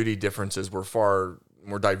Call of Duty differences were far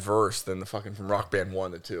more diverse than the fucking from Rock Band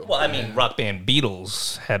 1 to 2. Well, I mean, Rock Band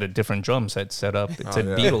Beatles had a different drum set set up. It said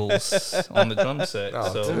yeah. Beatles on the drum set,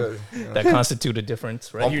 Oh, so dude, yeah. that constitute a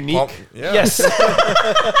difference, right? Yeah. Yes.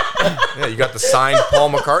 Yeah, you got the signed Paul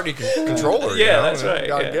McCartney controller. you Yeah, know? that's right.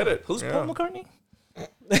 Gotta yeah. get it. Who's Yeah. Paul McCartney?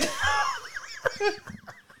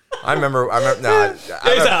 I remember. Nah,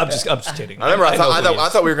 I'm just kidding. I know who he I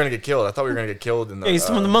is. thought we were gonna get killed. I thought we were gonna get killed in the. Yeah, he's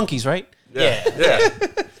from the Monkees, right? Yeah. Yeah,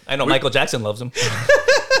 I know Michael Jackson loves him.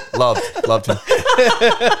 loved him.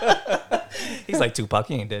 He's like Tupac.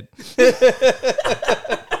 He ain't dead.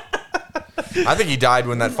 I think he died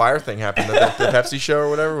when that fire thing happened, the Pepsi show or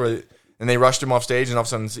whatever, and they rushed him off stage, and all of a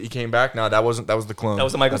sudden he came back. No, that wasn't. That was the clone. That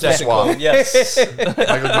was the Michael That's Jackson swap. clone. Yes.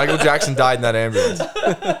 Michael Jackson died in that ambulance.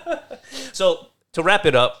 So to wrap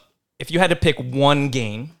it up, if you had to pick one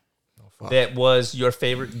game that was your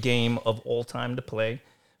favorite game of all time to play,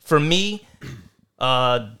 for me,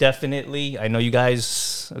 definitely, I know you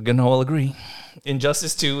guys are gonna all agree,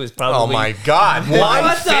 Injustice 2 is probably Oh my God!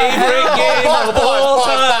 my favorite game of all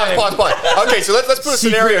time. Pause. Okay, so let's put a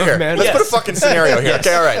scenario here. man. Let's Yes. put a fucking scenario here. Yes.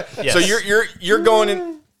 Okay, all right. Yes. So you're going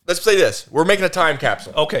in. Let's say this. We're making a time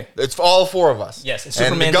capsule. Okay. It's for all four of us. Yes, and And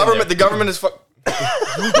Superman's the government is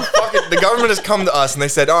the government has come to us and they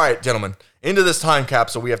said, all right, gentlemen, into this time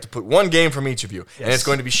capsule, we have to put one game from each of you. And it's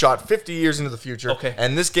going to be shot 50 years into the future. Okay.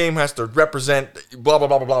 And this game has to represent blah, blah,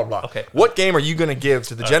 blah, blah, blah, blah. Okay. What game are you going to give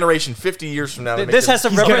to the generation 50 years from now? To make This has to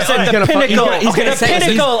represent he's the gonna fu- pinnacle, he's gonna the say it.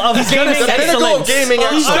 pinnacle of gaming the pinnacle of excellence. gaming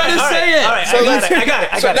excellence. gonna say it. All right, So I got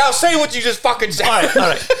it. I So got now it. say what you just fucking said. All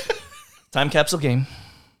right. Time capsule game.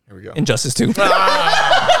 Here we go. Injustice 2.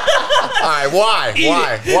 All right,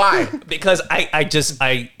 why? Because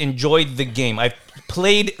I enjoyed the game. I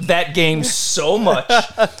played that game so much.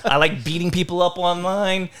 I like beating people up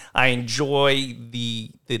online. I enjoy the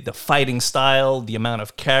fighting style, the amount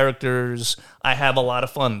of characters. I have a lot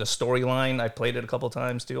of fun. The storyline, I played it a couple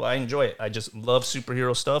times too. I enjoy it. I just love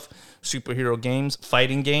superhero stuff, superhero games,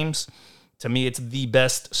 fighting games. To me, it's the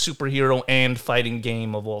best superhero and fighting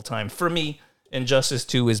game of all time. For me, Injustice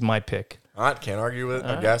 2 is my pick. All right, can't argue with it,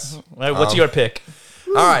 I guess. All right, what's your pick?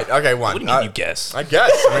 All right, okay, one. What do you mean you guess? I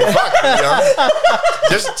guess. I mean, fuck.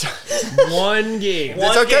 Just One game.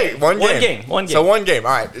 it's okay. One game. One game. So one game.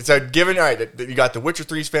 All right. So given. All right. You got The Witcher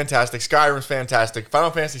 3 is fantastic. Skyrim's fantastic.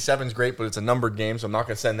 Final Fantasy 7 is great, but it's a numbered game, so I'm not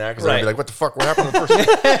going to send that because they're going to be Right. like, "What the fuck? What happened to the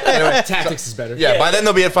first?" Anyway, Tactics is better. yeah. By then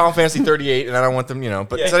they'll be at Final Fantasy 38, and I don't want them.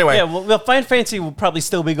 But so anyway, Yeah, well, Final Fantasy will probably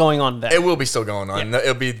still be going on then. it will be still going on.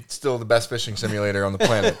 It'll be still the best fishing simulator on the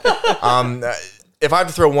planet. If I have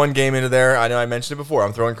to throw one game into there, I know I mentioned it before.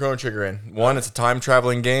 I'm throwing Chrono Trigger in. One, it's a time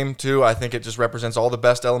traveling game. Two, I think it just represents all the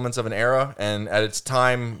best elements of an era. And at its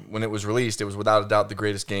time when it was released, it was without a doubt the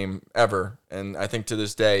greatest game ever. And I think to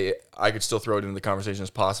this day, I could still throw it into the conversation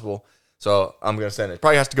as possible. So I'm gonna send it.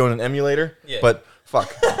 Probably has to go in an emulator, but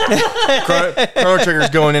fuck. Chrono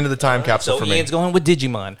Trigger's going into the time capsule So for me. Ian's going with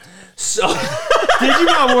Digimon. So,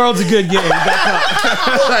 Digimon World's a good game.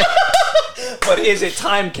 but is it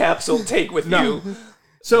time capsule take with you?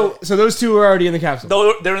 So those two are already in the capsule.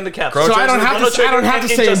 Though they're in the capsule. So I don't have to. I don't have to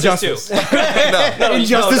say Injustice. 2.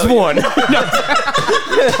 Injustice no. 1.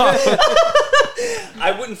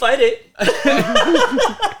 I wouldn't fight it.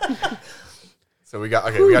 So we got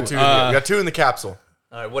two. We got two in the capsule.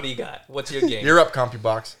 All right, what do you got? What's your game? You're up,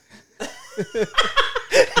 CompuBox.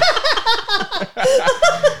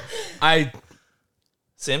 I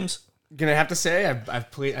Sims? gonna have to say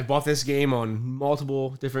I bought this game on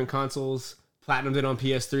multiple different consoles. Platinumed it on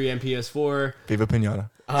PS3 and PS4. Viva Pinata.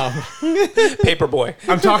 Paperboy.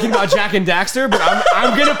 I'm talking about Jack and Daxter, but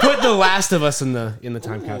I'm gonna put The Last of Us in the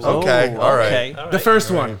time capsule. Okay, all right. All right. The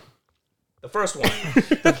first one. The first one.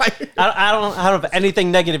 I don't have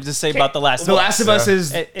anything negative to say about The Last The of Us. Last of Us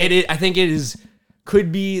is It- I think it is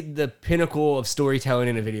could be the pinnacle of storytelling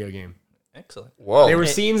in a video game. Excellent. Whoa. There were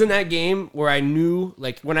scenes in that game where I knew,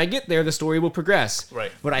 like, when I get there, the story will progress.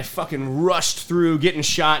 Right. But I fucking rushed through, getting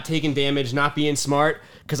shot, taking damage, not being smart,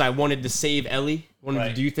 because I wanted to save Ellie, wanted Right.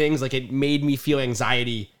 to do things. Like, it made me feel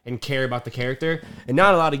anxiety and care about the character. And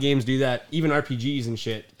not a lot of games do that, even RPGs and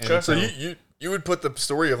shit. And So you would put the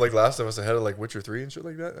story of like Last of Us ahead of like Witcher 3 and shit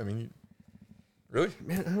like that? I mean, really?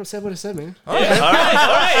 Man, I don't say what I said, man. All right,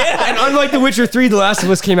 yeah. And unlike The Witcher 3, The Last of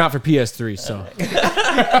Us came out for PS3, so.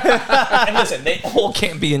 And listen, they all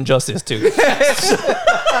can't be Injustice 2.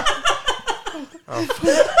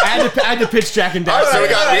 I had to pitch Jack and All right, Daxter. so we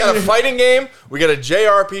got a fighting game, we got a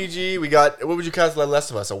JRPG, we got, what would you call The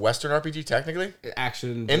Last of Us? A Western RPG, technically?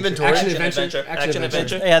 Action. Inventory. Action Action adventure.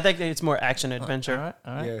 adventure. Yeah, I think it's more action adventure.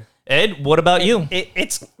 All right. Yeah. Ed, what about you?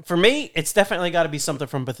 It's for me. It's definitely got to be something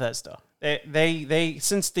from Bethesda. They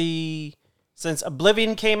since the since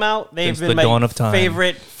Oblivion came out, they've Since been the dawn my of time.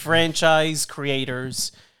 favorite franchise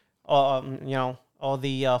creators. You know, all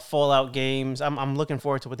the Fallout games. I'm looking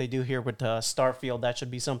forward to what they do here with Starfield. That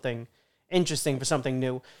should be something interesting for something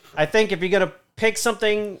new. I think if you're gonna pick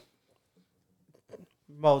something,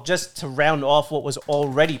 well, just to round off what was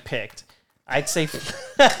already picked, I'd say.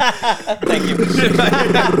 Thank you.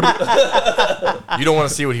 You don't want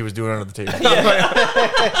to see what he was doing under the table.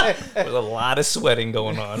 There's a lot of sweating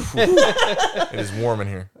going on. It is warm in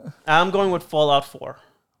here. I'm going with Fallout 4.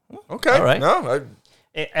 Okay. All right. No,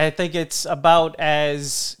 I think it's about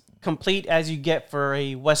as complete as you get for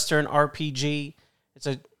a Western RPG. It's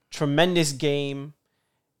a tremendous game.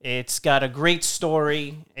 It's got a great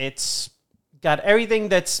story. It's got everything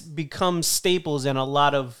that's become staples in a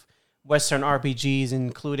lot of Western RPGs,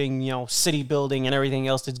 including, you know, city building and everything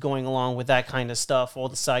else that's going along with that kind of stuff, all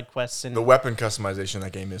the side quests. And the weapon customization in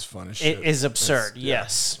that game is fun as shit. it is absurd,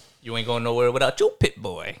 yes. You ain't going nowhere without your Pit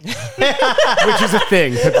Boy. Which is a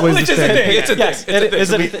thing. Which is a thing. It's a Yes, thing.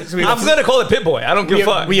 It's a it thing. is we- I'm gonna call it Pit Boy. I don't give a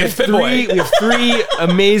fuck. We have It's Pit Boy. three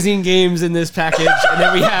amazing games in this package, and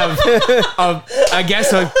then we have, I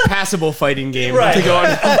guess, a passable fighting game Right. to go on.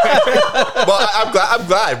 Well, I'm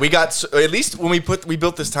glad we got at least when we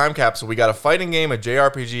built this time capsule, we got a fighting game, a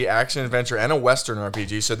JRPG, action adventure, and a Western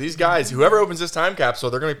RPG. So these guys, whoever opens this time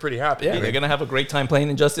capsule, they're gonna be pretty happy. Yeah, they're gonna have a great time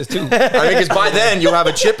playing Injustice too. I mean, because by then you'll have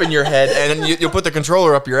a chip in your head and you'll put the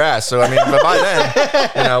controller up your ass. So I mean, but by then,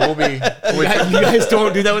 you know, we'll be You guys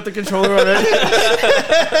don't do that with the controller already?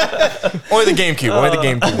 only the GameCube, only the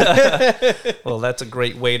GameCube. Well, that's a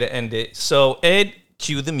great way to end it. So, Ed,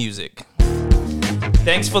 cue the music.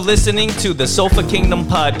 Thanks for listening to the Sofa Kingdom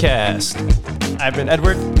podcast. I've been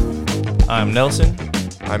Edward. I'm Nelson.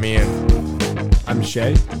 I mean, I'm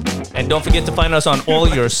Shay. And don't forget to find us on all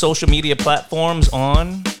your social media platforms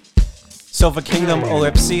on Sofa Kingdom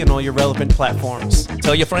OFC and all your relevant platforms.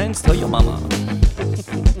 Tell Your Friends, Tell Your Mama.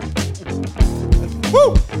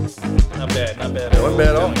 woo, Not bad, not bad. wasn't bad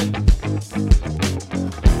at all.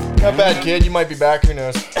 Not bad, kid. You might be back. Who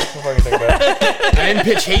knows? If I can think about it. I didn't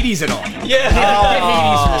pitch Hades at all. Yeah.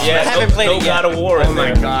 I haven't played no it yet. God of War Oh in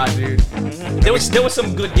my there. god, dude. There was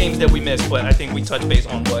some good games that we missed, but I think we touched base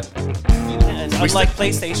on what. Unlike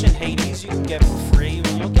PlayStation, Hades you can get for free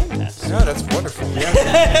with your Game Pass. No, that's wonderful.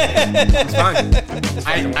 It's fine.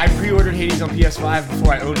 I pre-ordered Hades on PS5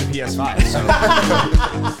 before I owned a PS5. So,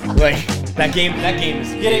 like, that game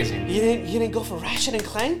is amazing. You didn't go for Ratchet and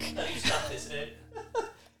Clank?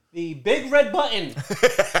 The big red button.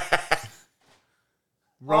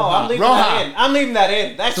 I'm leaving that in. I'm leaving that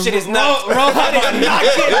in. That shit is not. That is not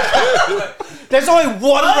good. There's only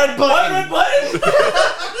one red button. One red button?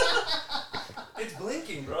 It's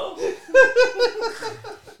blinking, bro. That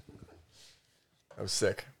was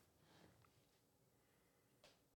sick.